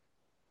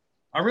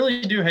 I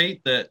really do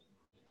hate that.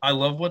 I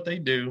love what they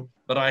do,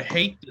 but I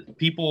hate that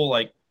people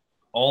like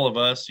all of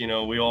us,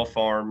 we all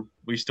farm,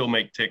 we still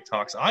make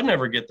TikToks. I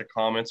never get the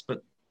comments,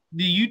 but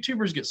the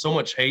YouTubers get so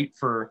much hate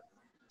for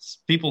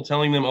people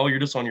telling them, oh, you're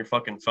just on your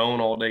fucking phone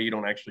all day. You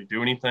don't actually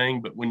do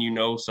anything. But when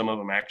some of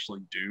them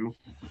actually do,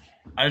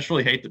 I just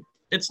really hate that.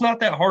 It's not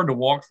that hard to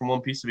walk from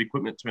one piece of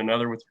equipment to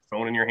another with your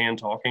phone in your hand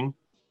talking.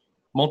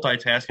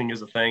 Multitasking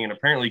is a thing, and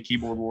apparently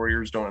keyboard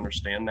warriors don't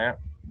understand that.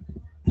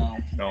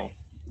 No.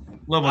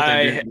 Love what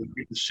they do.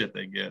 The shit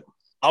they get.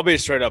 I'll be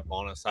straight up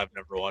honest. I've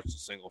never watched a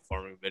single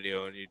farming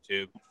video on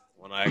YouTube.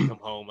 When I come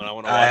home and I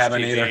want to watch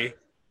TV,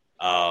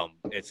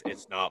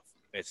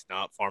 it's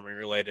not farming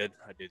related.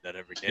 I do that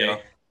every day. Yeah.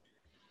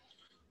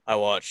 I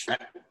watch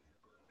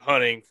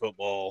hunting,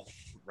 football,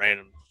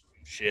 random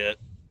shit.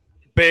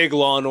 Big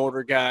Law and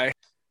Order guy.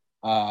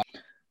 And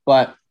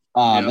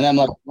I'm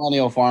like a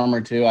millennial farmer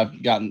too.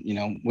 I've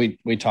gotten,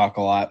 we talk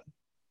a lot,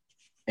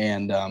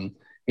 and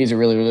he's a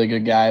really, really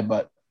good guy.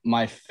 But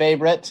my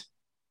favorite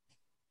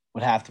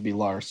would have to be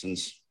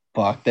Larson's.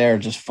 Fuck, they're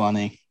just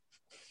funny.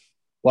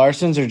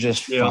 Larson's are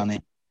just funny.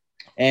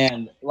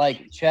 And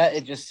like Chet,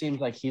 it just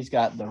seems like he's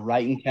got the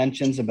right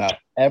intentions about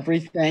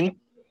everything.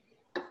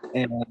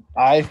 And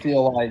I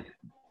feel like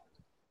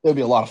it'll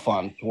be a lot of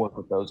fun to work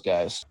with those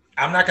guys.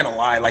 I'm not going to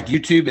lie. Like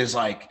YouTube is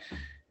like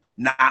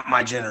not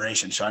my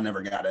generation. So I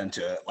never got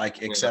into it,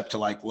 except to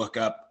look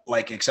up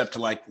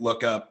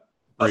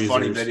a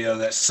funny video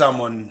that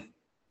someone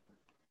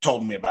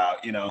told me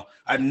about,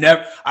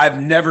 I've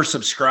never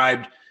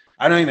subscribed.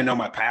 I don't even know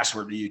my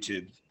password to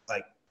YouTube.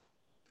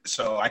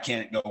 So I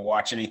can't go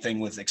watch anything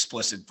with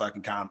explicit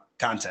fucking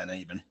content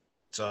even.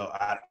 So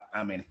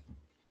I mean,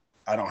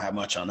 I don't have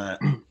much on that.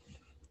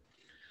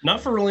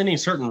 Not for really any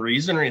certain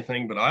reason or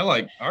anything, but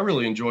I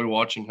really enjoy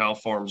watching how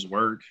farms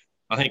work.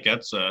 I think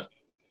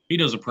he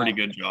does a pretty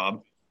good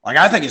job.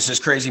 I think it's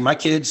just crazy. My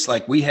kids,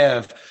 we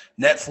have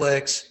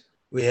Netflix,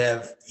 we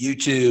have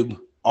YouTube,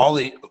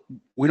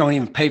 we don't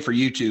even pay for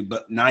YouTube,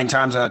 but 9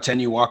 times out of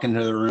 10, you walk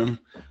into the room,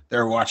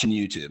 they're watching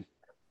YouTube.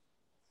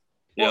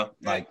 Yeah.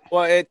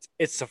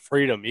 It's the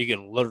freedom. You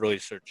can literally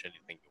search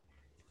anything.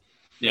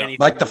 Yeah.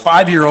 Anything the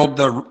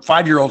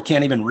 5-year-old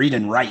can't even read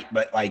and write,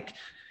 but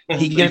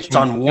he gets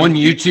on one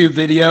YouTube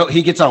video.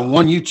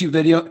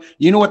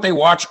 You know what they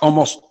watch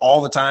almost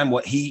all the time?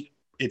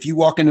 If you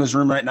walk into his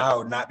room right now, I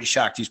would not be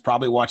shocked. He's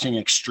probably watching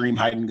Extreme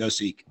Hide and Go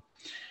Seek.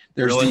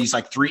 There's Really? these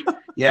like three.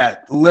 Yeah,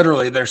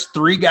 literally, there's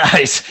three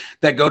guys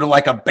that go to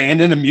like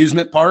abandoned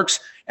amusement parks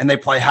and they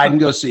play hide and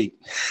go seek.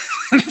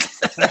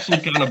 It's actually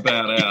kind of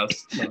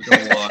badass. Not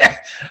gonna lie.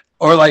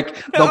 Or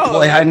like they'll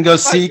play hide and go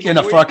seek in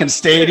a weird fucking shit.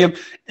 stadium.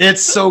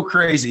 It's so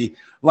crazy.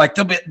 Like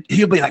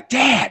he'll be like,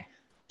 Dad,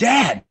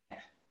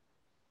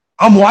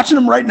 I'm watching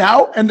them right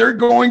now, and they're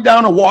going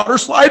down a water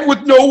slide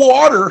with no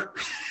water.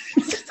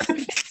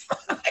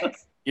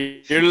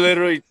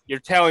 You're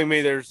telling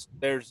me there's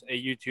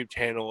a YouTube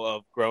channel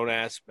of grown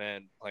ass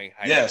men playing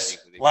hide and Yes, seek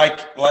with each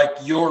like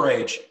your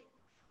age. other.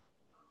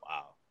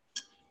 Wow.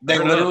 They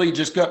Fair literally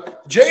just go,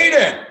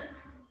 Jaden,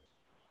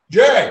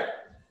 Jaden,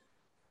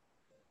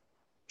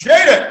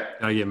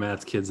 Gotta get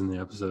Matt's kids in the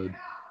episode.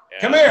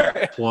 Yeah. come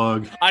here.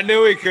 Plug. I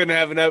knew we couldn't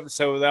have an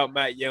episode without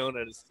Matt yelling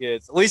at his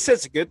kids. At least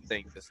that's a good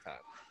thing this time.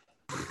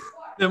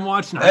 Them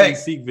watching hide Hey. and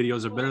seek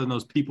videos are better than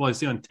those people I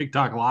see on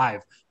TikTok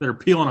live that are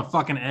peeling a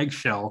fucking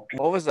eggshell.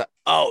 What was that?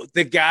 Oh,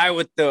 the guy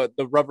with the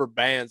rubber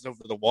bands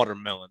over the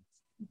watermelon.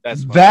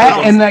 That's my That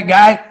favorite. and that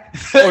guy.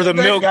 Or the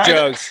that milk guy-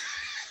 jugs.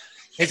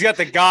 He's got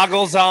the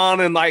goggles on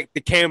and like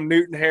the Cam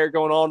Newton hair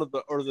going on,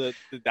 the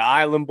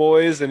Island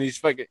Boys, and he's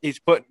putting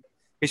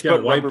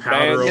Got white rubber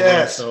powder over bands.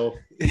 Yes. so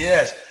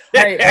Yes.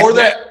 Hey,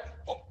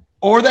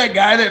 Or that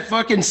guy that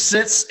fucking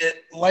sits,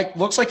 it like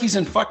looks like he's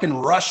in fucking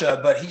Russia,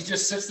 but he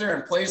just sits there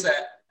and plays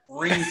that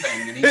ring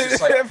thing, and he's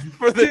just like,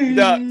 for the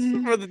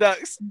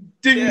ducks.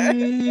 Yeah.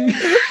 ding.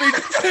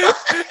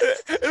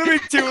 It'll be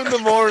 2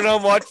 a.m.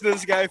 I'm watching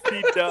this guy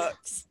feed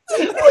ducks.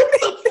 What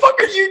the fuck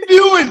are you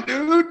doing,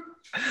 dude?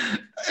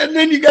 And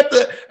then you got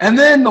the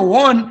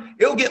one,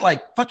 it'll get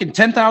like fucking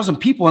 10,000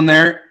 people in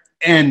there,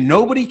 and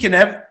nobody can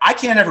ever, I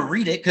can't ever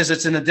read it because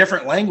it's in a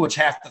different language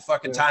half the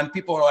fucking time.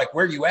 People are like,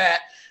 where you at?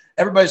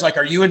 Everybody's like,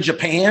 are you in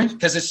Japan?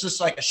 Because it's just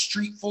like a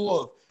street full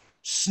of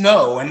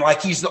snow, and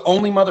like he's the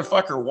only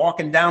motherfucker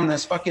walking down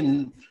this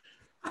fucking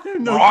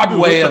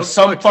Broadway of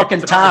some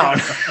fucking town.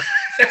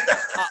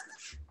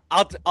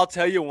 I'll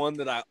tell you one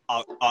that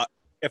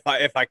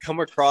if I come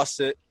across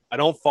it, I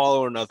don't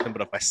follow or nothing,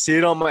 but if I see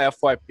it on my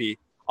FYP,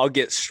 I'll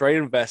get straight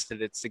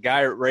invested. It's the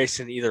guy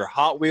racing either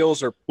Hot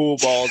Wheels or pool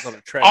balls on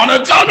a treadmill.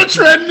 on a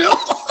treadmill.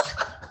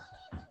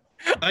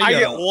 I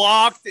get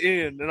locked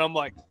in, and I'm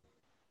like,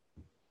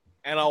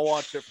 and I'll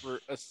watch it for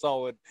a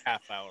solid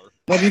half hour.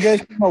 Have you guys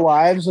seen the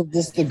lives of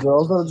just the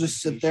girls that'll just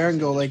sit there and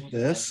go like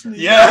this?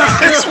 Yeah,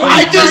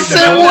 I just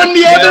sent one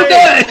the other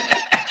day.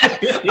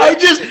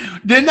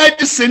 Didn't I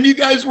just send you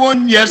guys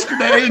one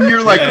yesterday, and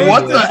you're like, Yeah,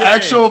 what the yeah.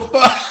 actual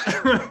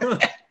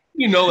fuck?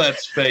 You know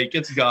that's fake.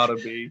 It's gotta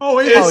be. Oh,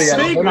 it's fake,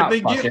 they're but not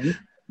they fucking. get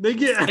They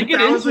get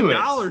into it.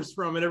 $1,000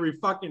 from it every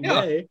fucking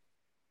Yeah. day.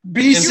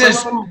 B And says,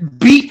 some of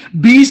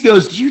Bees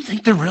goes, do you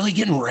think they're really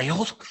getting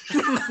railed?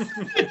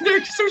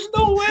 There's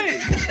no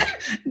way.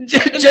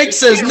 Jake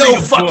says, can't no read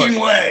a fucking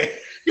book. way.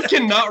 You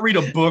cannot read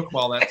a book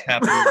while that's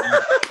happening.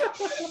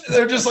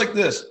 They're just like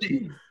this.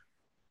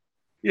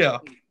 Yeah.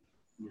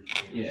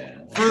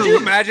 Could you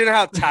imagine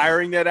how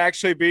tiring that'd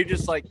actually be?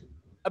 Just like,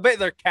 I bet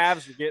their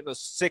calves are getting a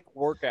sick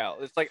workout.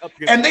 It's like up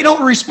your And they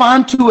don't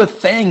respond to a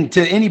thing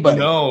to anybody.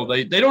 No,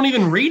 they don't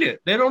even read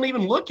it. They don't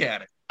even look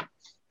at it.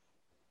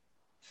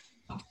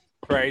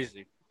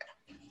 crazy.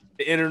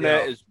 The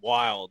internet Yeah. is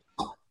wild.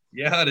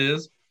 Yeah, it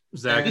is.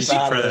 Zach, you It's should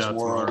out of try that this out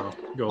world. tomorrow.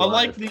 Go I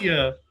like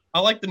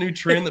live. the new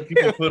trend that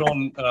people put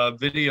on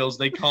videos.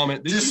 They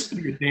comment, "This used to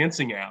be a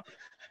dancing app."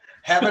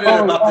 Have it at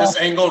about this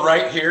angle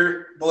right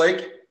here,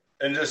 Blake,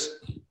 and just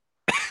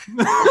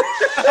No,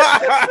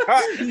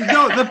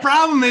 the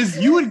problem is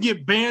you would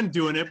get banned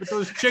doing it, but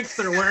those chicks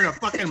that are wearing a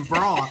fucking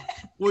bra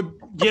would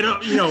get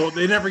up. You know,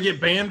 they never get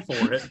banned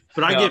for it,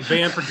 but I Yeah. get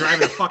banned for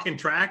driving a fucking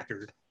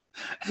tractor.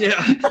 Yeah.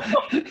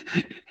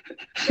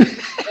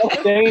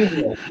 That's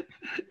dangerous.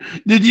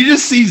 Did you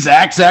just see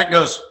Zach? Zach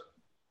goes,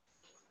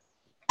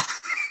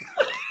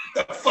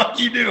 the fuck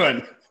you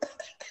doing?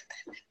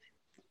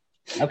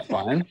 That's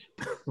fine.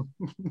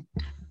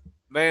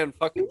 Man,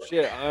 fucking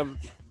shit.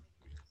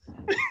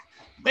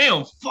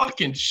 Man,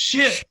 fucking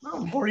shit.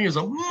 I'm horny as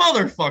a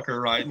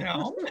motherfucker right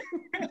now.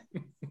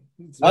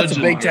 That's a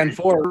Big Legendary.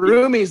 10-4.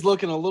 Roomy's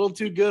looking a little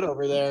too good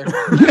over there.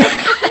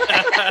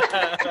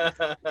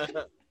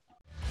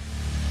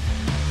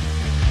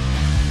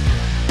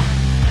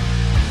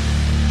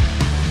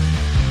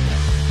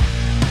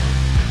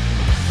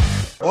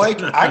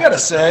 Blake, I gotta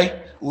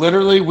say,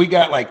 literally, we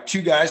got like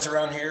two guys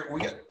around here.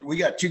 We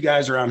got two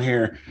guys around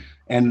here,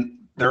 and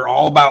they're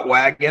all about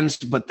wagons,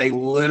 but they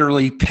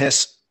literally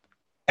piss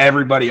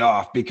everybody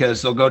off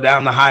because they'll go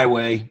down the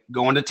highway,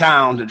 going to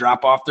town to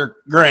drop off their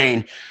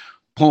grain,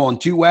 pulling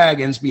two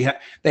wagons.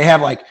 They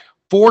have like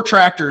 4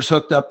 tractors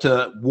hooked up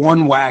to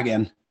one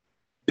wagon,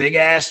 big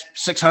ass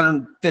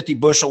 650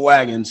 bushel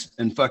wagons,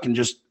 and fucking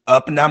just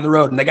up and down the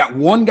road. And they got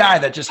one guy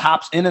that just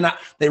hops in and out.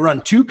 They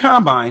run 2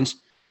 combines.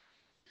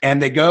 And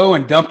they go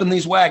and dump in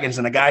these wagons,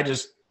 and a guy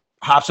just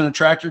hops in a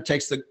tractor,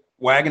 takes the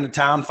wagon to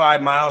town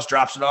 5 miles,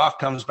 drops it off,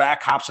 comes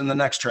back, hops in the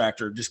next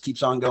tractor, just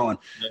keeps on going.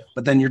 Yeah.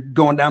 But then you're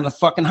going down the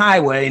fucking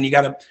highway, and you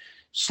got to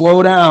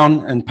slow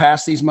down and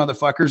pass these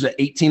motherfuckers at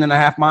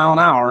 18.5 miles an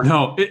hour.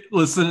 No,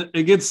 listen,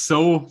 it gets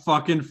so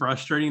fucking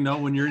frustrating though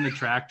when you're in the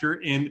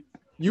tractor and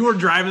you are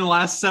driving the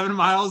last 7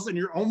 miles and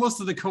you're almost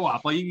to the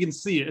co-op. Like you can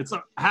see it. It's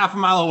a half a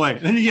mile away.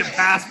 And then you get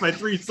passed by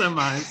 3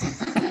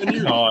 semis. And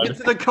you get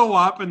to the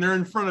co-op and they're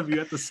in front of you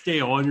at the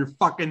scale and you're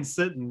fucking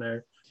sitting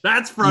there.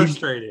 That's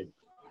frustrating.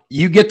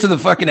 You get to the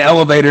fucking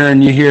elevator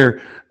and you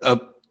hear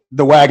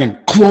the wagon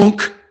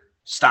clunk,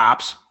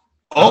 stops.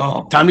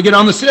 Oh, time to get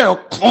on the scale.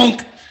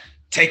 Clunk,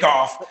 take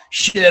off.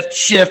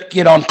 Shift,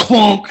 get on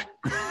clunk.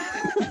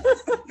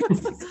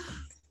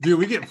 Dude,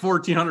 we get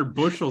 1,400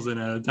 bushels in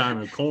at a time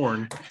of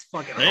corn. It's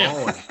fucking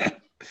hauling.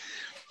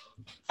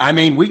 I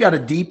mean, we got a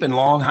deep and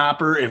long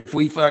hopper. If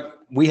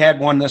we had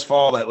one this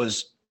fall that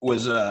was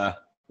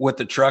with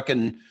the truck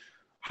and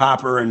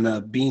hopper and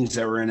the beans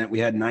that were in it. We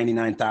had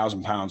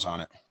 99,000 pounds on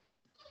it.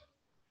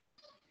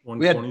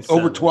 We had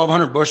over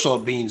 1,200 bushel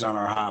of beans on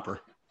our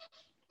hopper.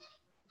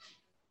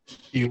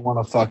 You want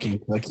a fucking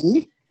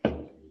cookie?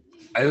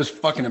 It was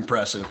fucking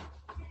impressive.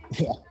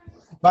 Yeah.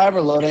 If I ever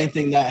load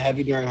anything that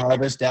heavy during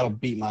harvest, that'll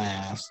beat my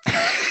ass.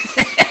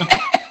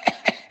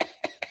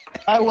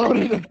 I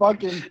loaded a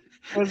fucking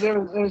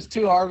it was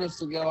 2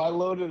 harvests ago. I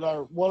loaded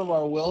one of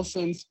our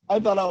Wilsons. I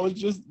thought I was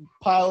just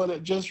piling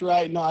it just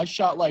right. No, I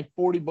shot like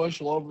 40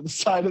 bushel over the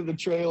side of the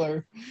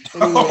trailer.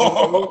 Anyway,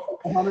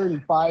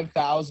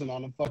 105,000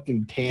 on a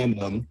fucking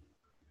tandem.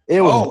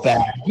 It was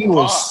bad. He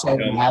was so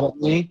mad at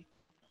me.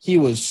 He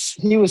was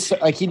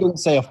like, he didn't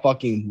say a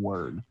fucking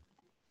word.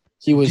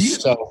 He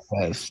was so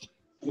pissed.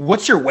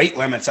 What's your weight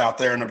limits out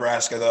there in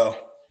Nebraska, though?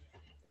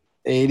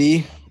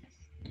 80.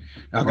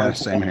 Okay,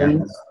 same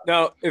here.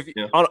 No, if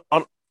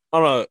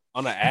on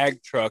an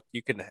ag truck,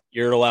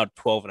 you're allowed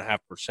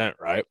 12.5%,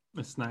 right?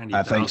 It's 90.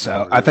 I think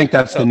so. I think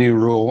that's the new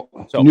rule.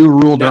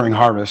 During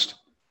harvest.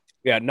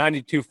 Yeah,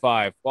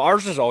 92.5. Well,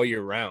 ours is all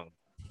year round.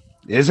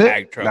 Is it?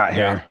 Ag truck, not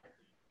here.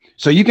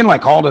 So you can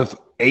like haul to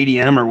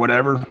ADM or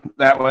whatever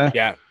that way.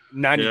 Yeah,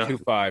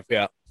 92.5.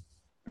 Yeah.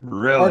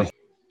 Really?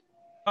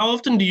 How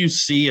often do you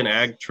see an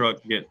ag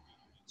truck get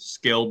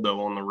scaled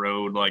though on the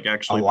road? Like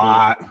actually, a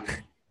lot.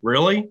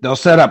 Really? They'll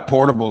set up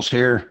portables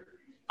here.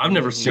 I've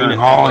never seen during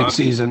it hauling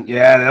season.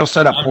 Yeah, they'll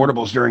set up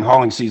portables during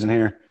hauling season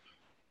here.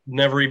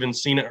 Never even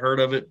seen it, heard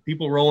of it.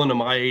 People roll into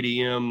my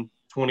ADM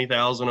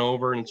 20,000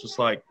 over, and it's just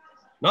like,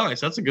 nice.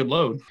 That's a good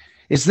load.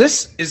 Is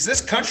this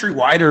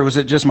countrywide or was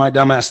it just my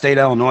dumbass state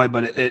of Illinois?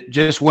 But it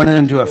just went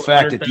into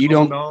effect. If you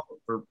don't,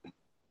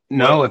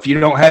 if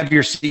you don't have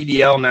your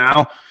CDL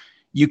now,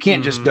 you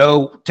can't just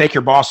go take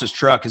your boss's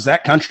truck. Is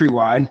that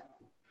countrywide?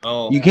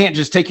 Oh, you can't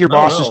just take your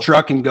boss's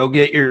truck and go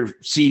get your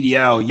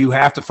CDL. You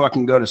have to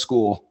fucking go to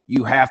school.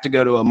 You have to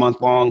go to a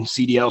month-long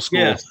CDL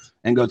school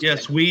and go.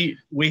 Yes, we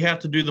have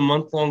to do the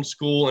month-long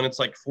school, and it's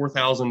like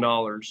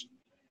 $4,000.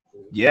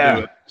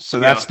 Yeah, so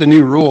that's the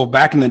new rule.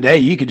 Back in the day,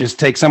 you could just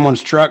take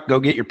someone's truck, go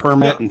get your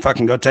permit, and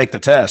fucking go take the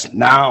test.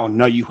 Now,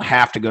 no, you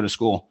have to go to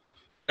school.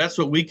 That's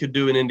what we could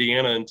do in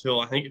Indiana until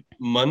I think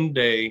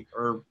Monday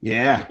or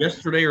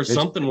yesterday or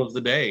something was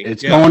the day.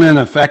 It's going in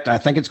effect. I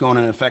think it's going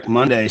in effect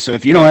Monday. So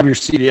if you don't have your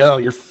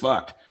CDL, you're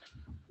fucked.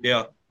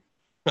 Yeah.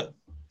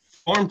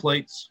 Farm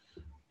plates.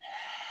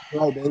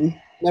 Right, baby.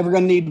 Never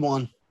going to need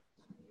one.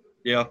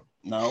 Yeah.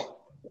 No.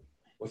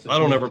 I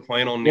don't ever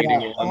plan on needing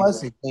one.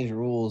 Unless they change the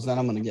rules, then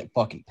I'm going to get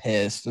fucking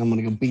pissed. And I'm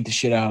going to go beat the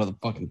shit out of the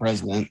fucking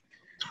president.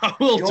 I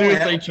will too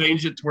if they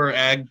change it to where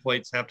ag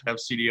plates have to have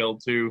CDL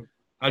too.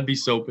 I'd be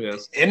so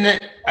pissed. Isn't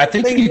it? I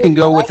think you can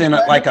go within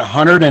like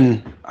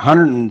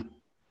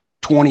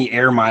 120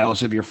 air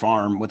miles of your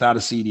farm without a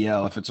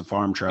CDL if it's a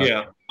farm truck.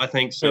 Yeah, I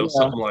think so.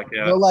 Something like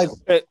that. But like,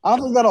 I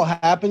don't think that'll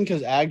happen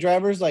because ag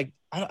drivers, like,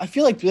 I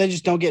feel like they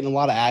just don't get in a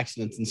lot of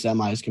accidents in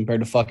semis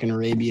compared to fucking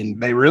Arabian.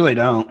 They really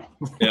don't.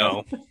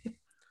 Yeah.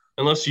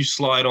 Unless you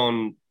slide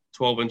on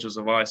 12 inches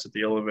of ice at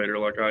the elevator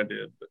like I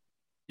did. But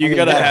you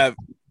gotta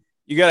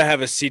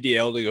have a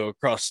CDL to go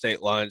across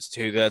state lines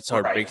too. That's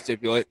our big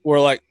stipulate.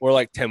 We're like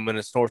 10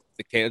 minutes north of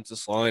the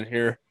Kansas line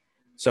here,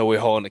 so we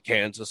haul into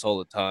Kansas all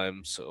the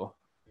time. So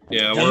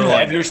yeah, do you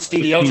have your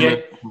CDL,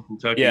 Jake?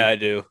 Yeah, I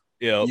do.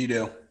 Yeah, you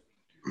do.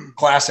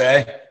 Class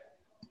A.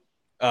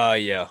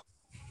 Yeah.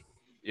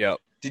 Yep.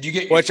 Did you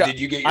get your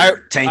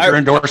tanker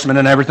endorsement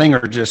and everything,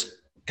 or just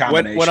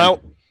combination? When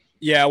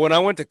I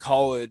went to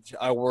college,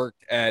 I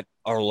worked at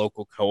our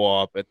local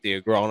co-op at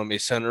the agronomy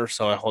center,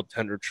 so I hauled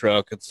tender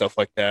truck and stuff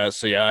like that.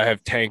 So yeah, I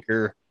have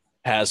tanker,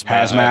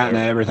 hazmat and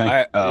everything.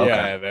 I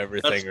have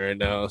everything right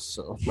now.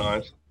 So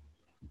nice.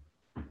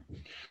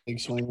 Big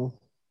swinger.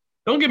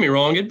 Don't get me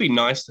wrong; it'd be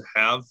nice to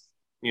have,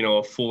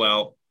 a full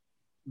out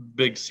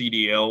big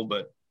CDL,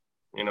 but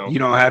you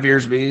don't have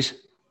yours, Bees?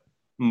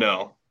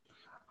 No.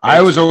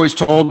 I was always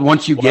told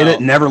once you get it,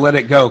 never let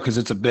it go because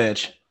it's a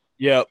bitch.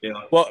 Yep. Yeah.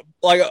 Well,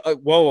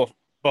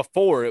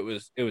 before it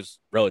was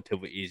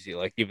relatively easy.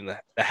 Like even the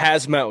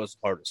hazmat was the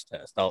hardest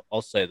test.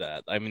 I'll say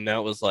that. I mean,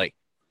 that was like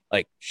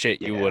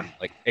shit. You would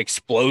like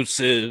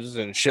explosives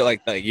and shit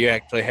like that. You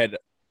actually had,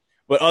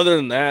 but other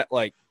than that,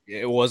 like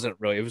it wasn't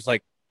really. It was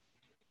like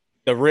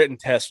the written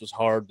test was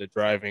hard. The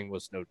driving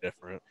was no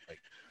different. Like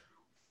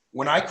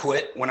when I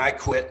quit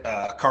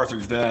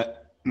Carthage Vet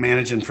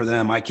managing for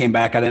them, I came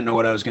back. I didn't know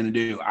what I was going to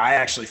do. I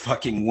actually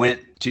fucking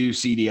went to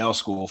CDL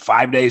school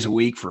 5 days a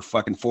week for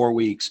fucking 4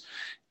 weeks,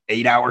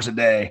 8 hours a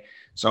day.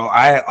 So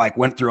I like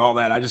went through all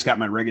that. I just got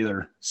my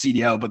regular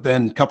CDL, but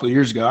then a couple of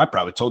years ago, I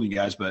probably told you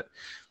guys, but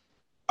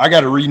I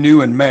got to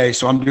renew in May.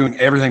 So I'm doing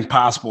everything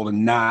possible to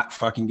not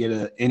fucking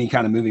get any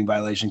kind of moving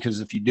violation. Cause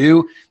if you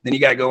do, then you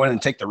got to go in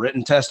and take the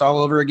written test all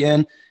over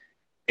again.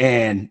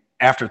 And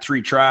after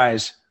 3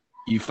 tries,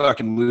 you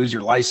fucking lose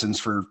your license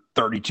for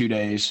 32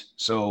 days.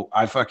 So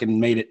I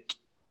fucking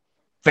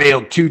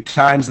failed 2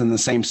 times in the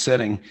same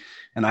sitting,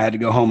 and I had to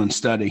go home and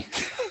study.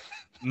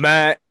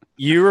 Matt,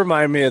 you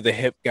remind me of the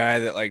hip guy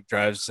that like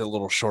drives a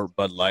little short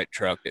Bud Light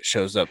truck that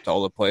shows up to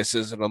all the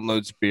places and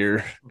unloads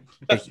beer.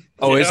 Is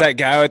that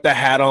guy with the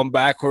hat on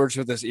backwards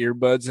with his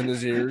earbuds in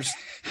his ears,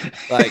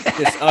 like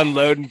just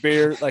unloading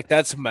beer? Like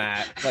that's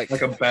Matt, like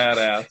a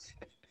badass.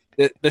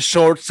 The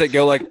shorts that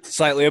go like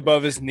slightly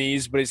above his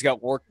knees, but he's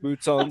got work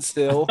boots on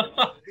still.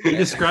 You're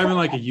describing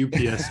like a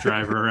UPS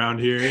driver around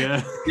here,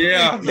 yeah.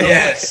 Yeah.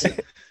 Yes.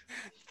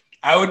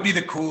 I would be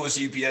the coolest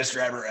UPS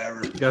driver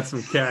ever. Got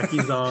some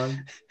khakis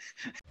on.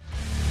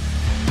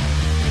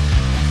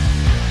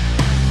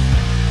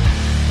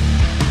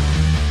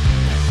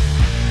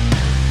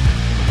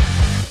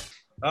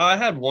 I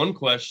had one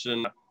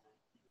question.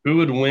 Who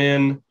would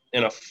win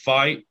in a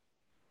fight,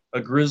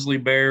 a grizzly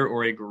bear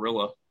or a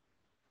gorilla?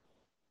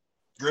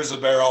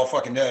 Grizzly bear all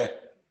fucking day.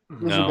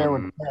 Grizzly bear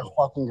would tear a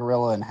fucking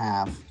gorilla in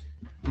half.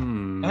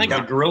 I think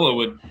a gorilla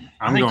would.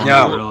 I'm going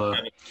gorilla.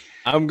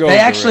 I'm going. They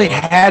actually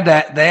had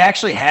that. They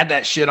actually had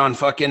that shit on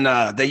fucking.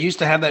 They used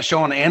to have that show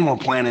on Animal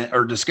Planet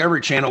or Discovery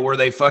Channel where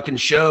they fucking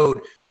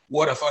showed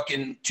what a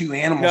fucking 2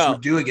 animals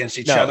would do against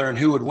each other and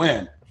who would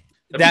win.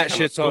 That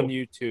shit's on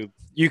YouTube.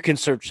 You can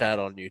search that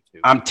on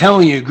YouTube. I'm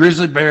telling you,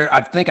 grizzly bear. I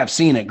think I've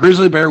seen it.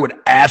 Grizzly bear would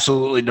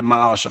absolutely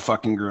demolish a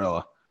fucking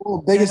gorilla.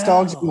 Well, biggest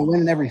dog's gonna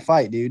win in every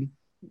fight, dude.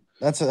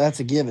 That's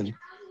a given.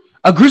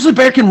 A grizzly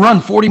bear can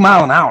run 40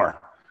 miles an hour.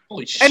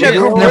 Holy shit! And a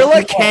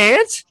gorilla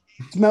can't.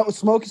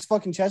 Smoke his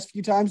fucking chest a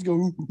few times. Go,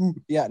 ooh, ooh.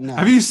 Yeah, no.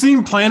 Have you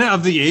seen Planet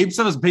of the Apes?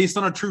 That was based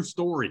on a true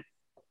story.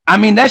 I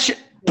mean, that shit,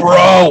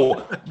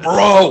 bro.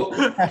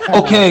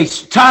 Okay,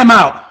 time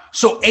out.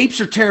 So apes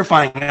are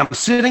terrifying. I'm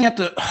sitting at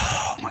the.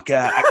 Oh my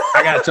god!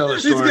 I gotta tell the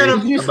story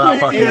about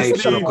fucking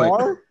apes real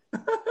quick.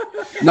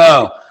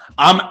 No,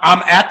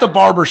 I'm at the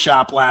barber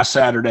shop last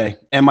Saturday,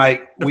 and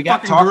we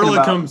got talking gorilla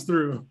about. Comes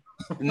through.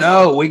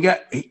 No,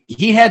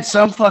 he had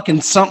some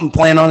fucking something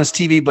playing on his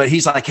TV, but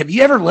he's like, have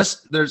you ever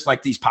listened? There's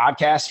like these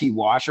podcasts he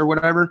watched or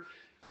whatever.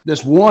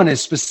 This one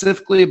is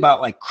specifically about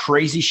like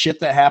crazy shit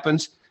that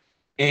happens,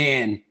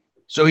 and.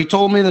 So he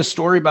told me this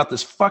story about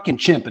this fucking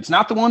chimp. It's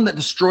not the one that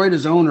destroyed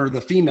his owner,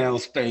 the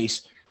female's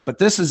face, but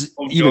this is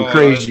even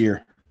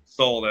crazier.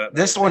 Saw that.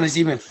 This one is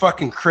even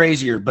fucking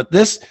crazier. But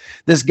this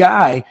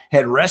guy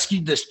had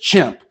rescued this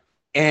chimp,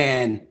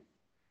 and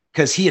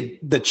because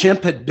the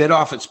chimp had bit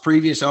off its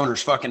previous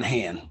owner's fucking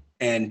hand,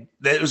 and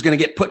it was going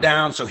to get put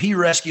down. So he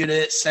rescued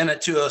it, sent it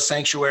to a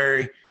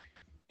sanctuary,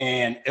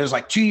 and it was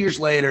like 2 years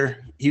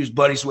later. He was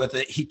buddies with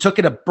it. He took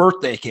it a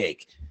birthday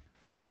cake.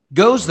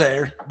 Goes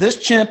there.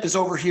 This chimp is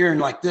over here in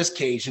like this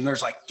cage, and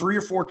there's like 3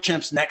 or 4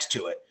 chimps next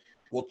to it.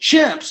 Well,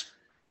 chimps,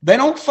 they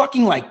don't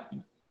fucking like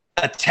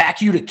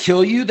attack you to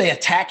kill you. They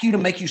attack you to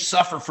make you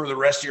suffer for the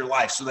rest of your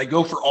life. So they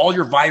go for all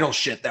your vital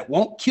shit that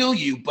won't kill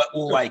you, but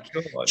will like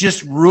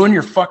just ruin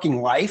your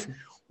fucking life.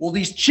 Well,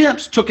 these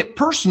chimps took it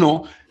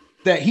personal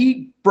that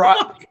he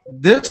brought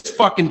this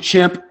fucking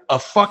chimp a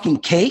fucking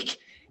cake,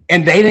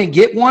 and they didn't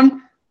get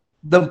one.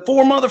 The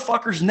 4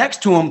 motherfuckers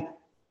next to him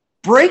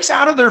breaks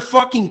out of their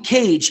fucking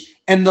cage,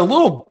 and the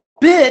little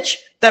bitch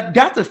that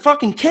got the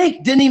fucking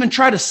cake didn't even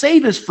try to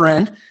save his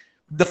friend.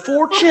 The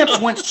 4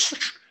 chimps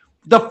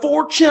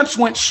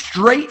went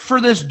straight for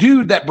this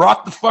dude that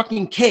brought the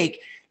fucking cake.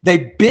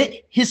 They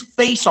bit his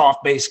face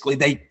off, basically.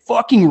 They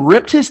fucking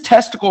ripped his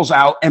testicles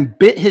out and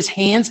bit his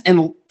hands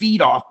and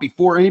feet off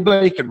before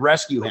anybody could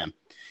rescue him.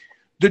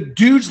 The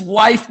dude's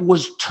life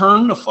was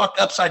turned the fuck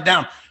upside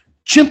down.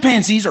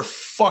 Chimpanzees are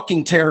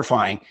fucking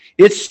terrifying.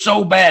 It's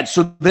so bad.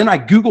 So then I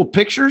Googled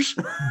pictures.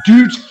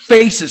 Dude's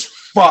face is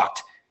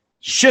fucked.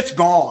 Shit's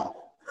gone.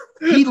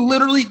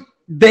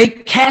 They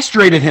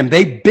castrated him.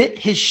 They bit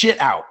his shit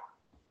out.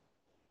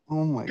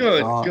 Oh my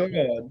Good god.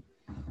 God.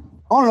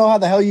 I don't know how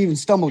the hell you even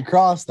stumbled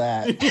across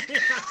that.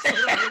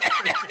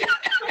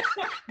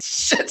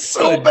 Shit's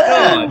so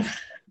bad.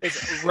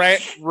 It's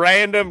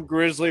random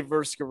grizzly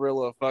versus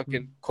gorilla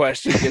fucking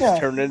question gets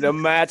turned into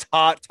Matt's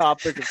hot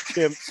topic of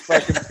chimps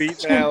fucking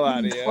beating the hell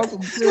out of you.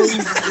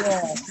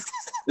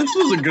 This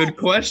was a good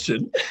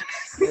question.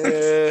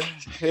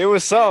 It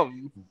was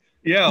something.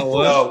 Yeah,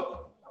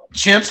 Well,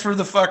 chimps for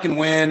the fucking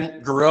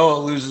win. Gorilla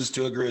loses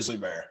to a grizzly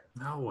bear.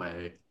 No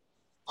way.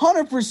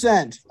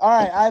 100%. All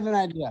right, I have an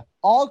idea.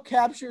 I'll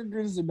capture a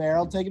grizzly bear.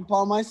 I'll take it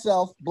upon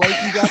myself. Blake,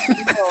 you got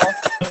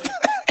the gorilla.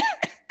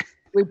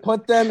 We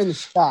put them in the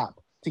shop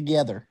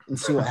together and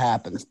see what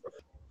happens.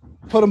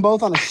 Put them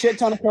both on a shit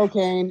ton of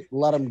cocaine.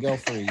 Let them go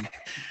free.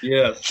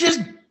 yes.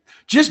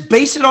 Just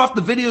base it off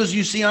the videos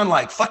you see on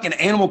like fucking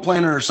Animal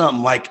Planet or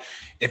something. Like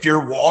if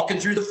you're walking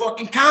through the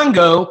fucking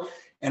Congo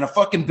and a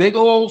fucking big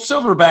old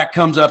silverback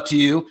comes up to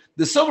you,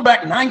 the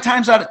silverback 9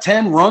 times out of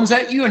 10 runs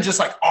at you and just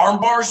like arm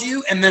bars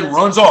you and then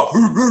runs off.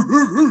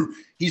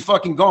 He's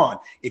fucking gone.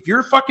 If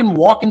you're fucking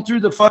walking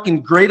through the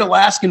fucking great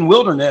Alaskan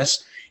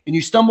wilderness and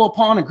you stumble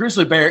upon a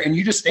grizzly bear and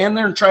you just stand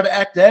there and try to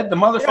act dead, the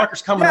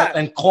motherfucker's coming up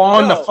and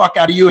clawing the fuck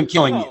out of you and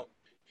killing you.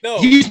 No,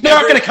 he's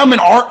not going to come in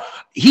arm.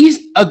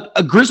 He's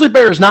a grizzly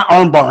bear is not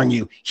arm barring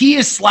you. He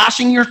is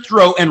slashing your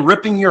throat and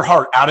ripping your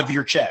heart out of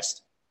your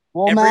chest.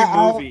 Well, Every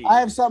Matt, movie- I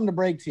have something to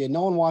break to you.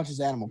 No one watches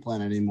Animal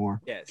Planet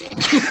anymore. Yes.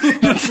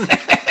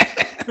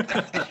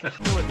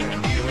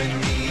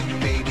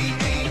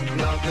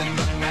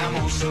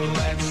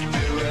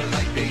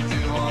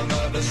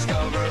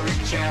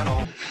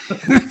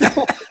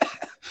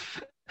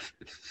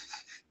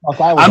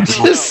 I'm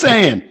just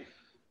saying.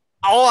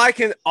 All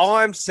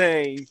I'm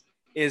saying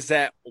is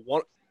that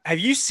one. Have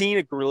you seen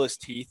a gorilla's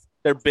teeth?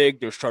 They're big.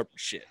 They're sharp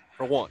as shit.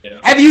 For one. Yeah.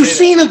 Have you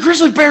seen a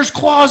grizzly bear's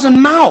claws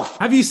and mouth?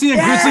 Have you seen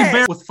a grizzly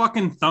bear with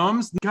fucking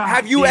thumbs? God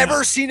Have you damn.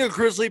 ever seen a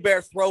grizzly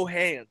bear throw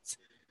hands?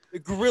 The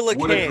gorilla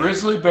Would a can.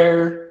 grizzly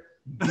bear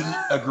beat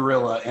a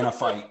gorilla in a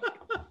fight?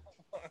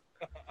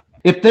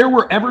 If there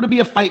were ever to be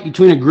a fight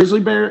between a grizzly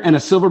bear and a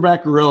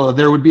silverback gorilla,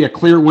 there would be a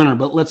clear winner,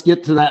 but let's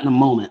get to that in a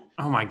moment.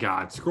 Oh my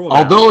God! Scroll down.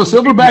 Although a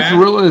silverback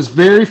gorilla is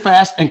very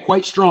fast and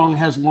quite strong,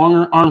 has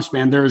longer arm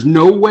span, there is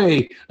no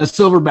way a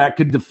silverback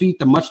could defeat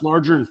the much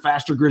larger and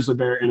faster grizzly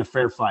bear in a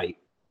fair fight.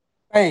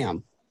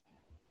 Bam.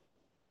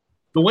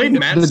 The way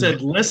Matt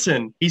said,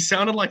 listen, he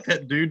sounded like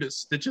that dude that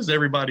stitches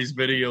everybody's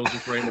videos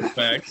with random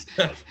facts.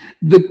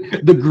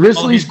 The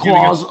grizzly's giving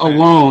us claws facts.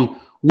 alone,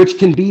 which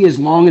can be as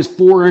long as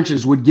 4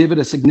 inches, would give it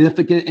a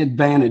significant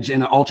advantage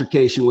in an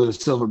altercation with a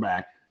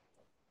silverback.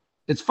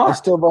 It's I fun.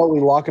 still vote we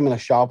lock him in a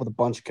shop with a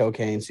bunch of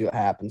cocaine and see what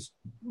happens.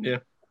 Yeah.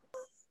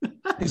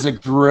 Is a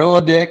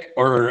gorilla dick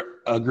or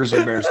a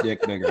grizzly bear's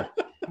dick bigger?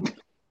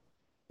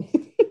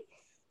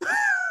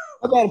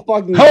 I got a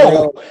fucking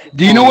Oh,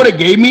 do you know what it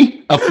gave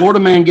me? A Florida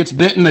man gets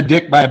bit in the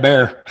dick by a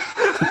bear.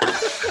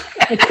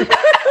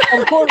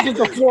 Of course it's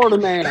a Florida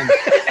man.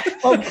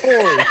 Of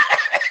course.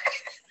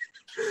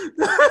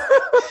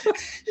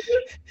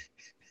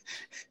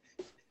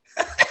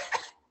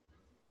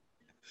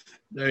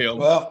 There you go.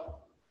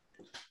 Well,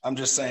 I'm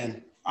just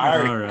saying. I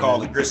already All right.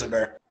 called it grizzly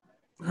bear.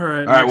 All right.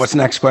 All right, what's the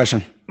next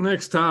question?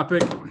 next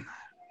topic?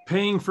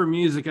 Paying for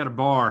music at a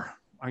bar.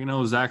 I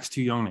know Zach's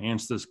too young to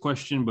answer this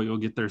question, but you'll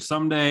get there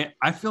someday.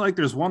 I feel like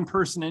there's one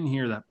person in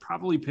here that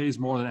probably pays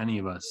more than any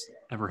of us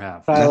ever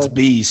have. That's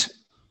bees.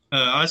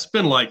 I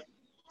spend like,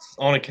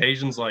 on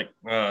occasions, like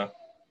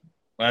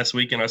last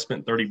weekend, I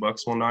spent $30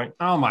 one night.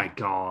 Oh my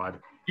God.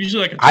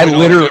 Usually like a I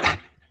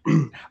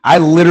 $20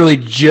 literally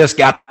just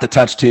got the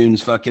Touch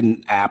Tunes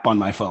fucking app on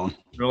my phone.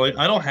 Really?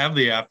 I don't have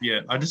the app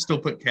yet. I just still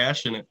put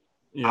cash in it.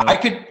 Yeah. I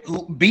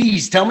could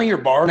bees. Tell me your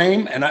bar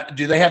name, and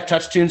do they have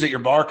Touch Tunes at your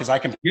bar? Because I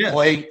can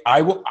play.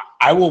 I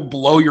will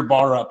blow your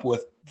bar up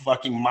with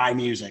fucking my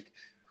music.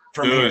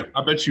 From Good. here.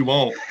 I bet you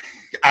won't.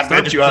 I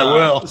bet you I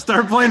will.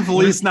 Start playing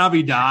Feliz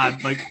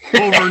Navidad like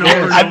over and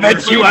over. And I over.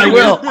 bet you I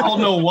will. I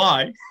don't know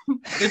why.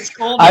 It's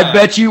called. I that.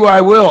 bet you I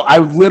will. I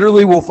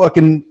literally will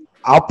fucking.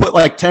 I'll put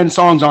like 10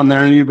 songs on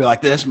there, and you'll be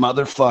like, "This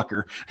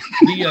motherfucker."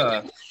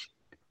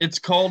 It's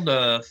called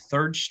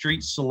 3rd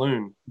Street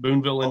Saloon,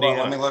 Boonville, Hold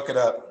Indiana. on, let me look it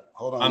up.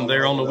 Hold on. I'm let me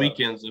there on the look it up.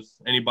 weekends if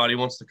anybody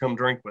wants to come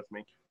drink with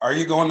me. Are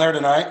you going there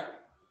tonight?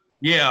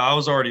 Yeah, I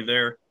was already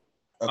there.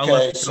 I Okay,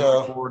 left to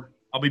so record.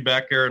 I'll be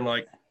back there in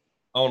like,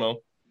 I don't know,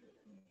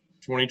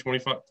 20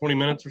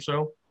 minutes or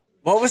so.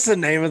 What was the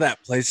name of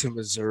that place in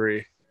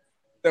Missouri?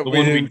 That The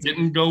one we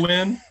didn't go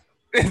in.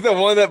 the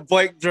one that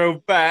Blake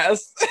drove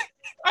past.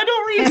 I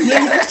don't really.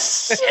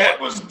 yes, it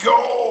was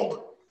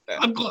gold.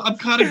 I'm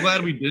kind of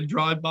glad we did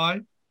drive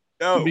by.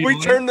 No, To be we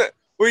honest.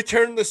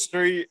 turned the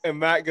street, and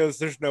Matt goes,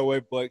 "There's no way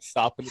Blake's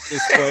stopping at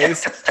this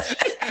place,"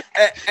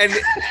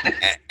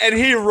 and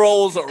he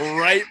rolls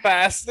right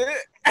past it,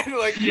 and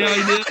like, Yeah,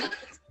 I did.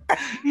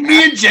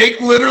 Me and Jake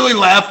literally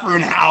laughed for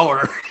an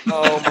hour.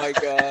 oh my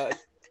god.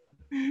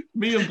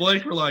 Me and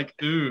Blake were like,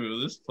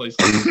 "Ooh, this place."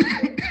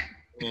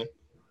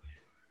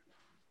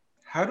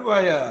 How do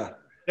I?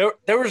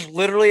 There was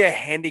literally a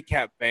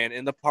handicap van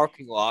in the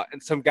parking lot,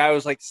 and some guy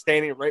was like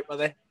standing right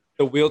by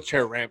the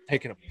wheelchair ramp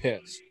taking a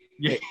piss.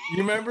 Yeah. You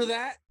remember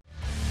that?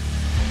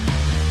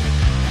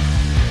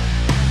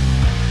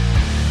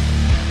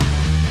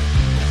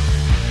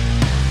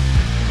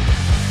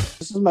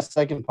 This is my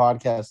second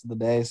podcast of the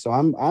day, so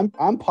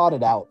I'm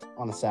potted out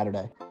on a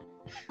Saturday.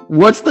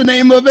 What's the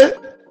name of it?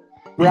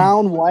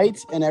 Brown, white,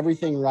 and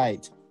everything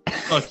right.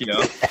 Fuck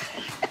yeah.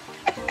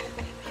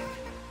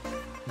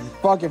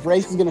 Fuck, if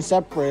race is gonna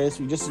separate us,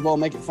 we just as well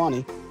make it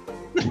funny.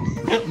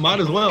 Might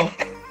as well.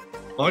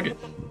 Fuck it.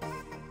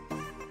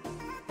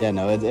 Yeah,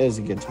 no, it was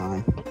a good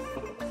time.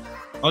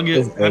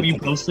 Have you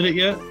posted it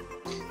yet?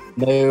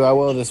 No, I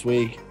will this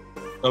week.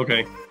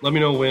 Okay. Let me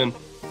know when.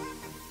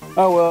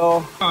 Oh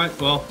well. All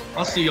right. Well,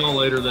 I'll see y'all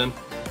later then.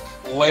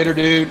 Later,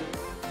 dude.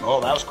 Oh,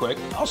 that was quick.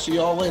 I'll see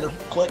y'all later.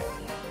 Click.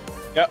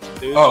 Yep.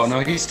 Dude. Oh, no,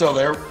 he's still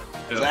there.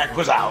 Yeah. Zach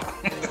was out.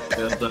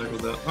 Yeah, Zach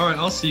was out. All right,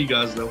 I'll see you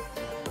guys though.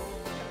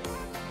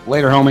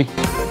 Later, homie.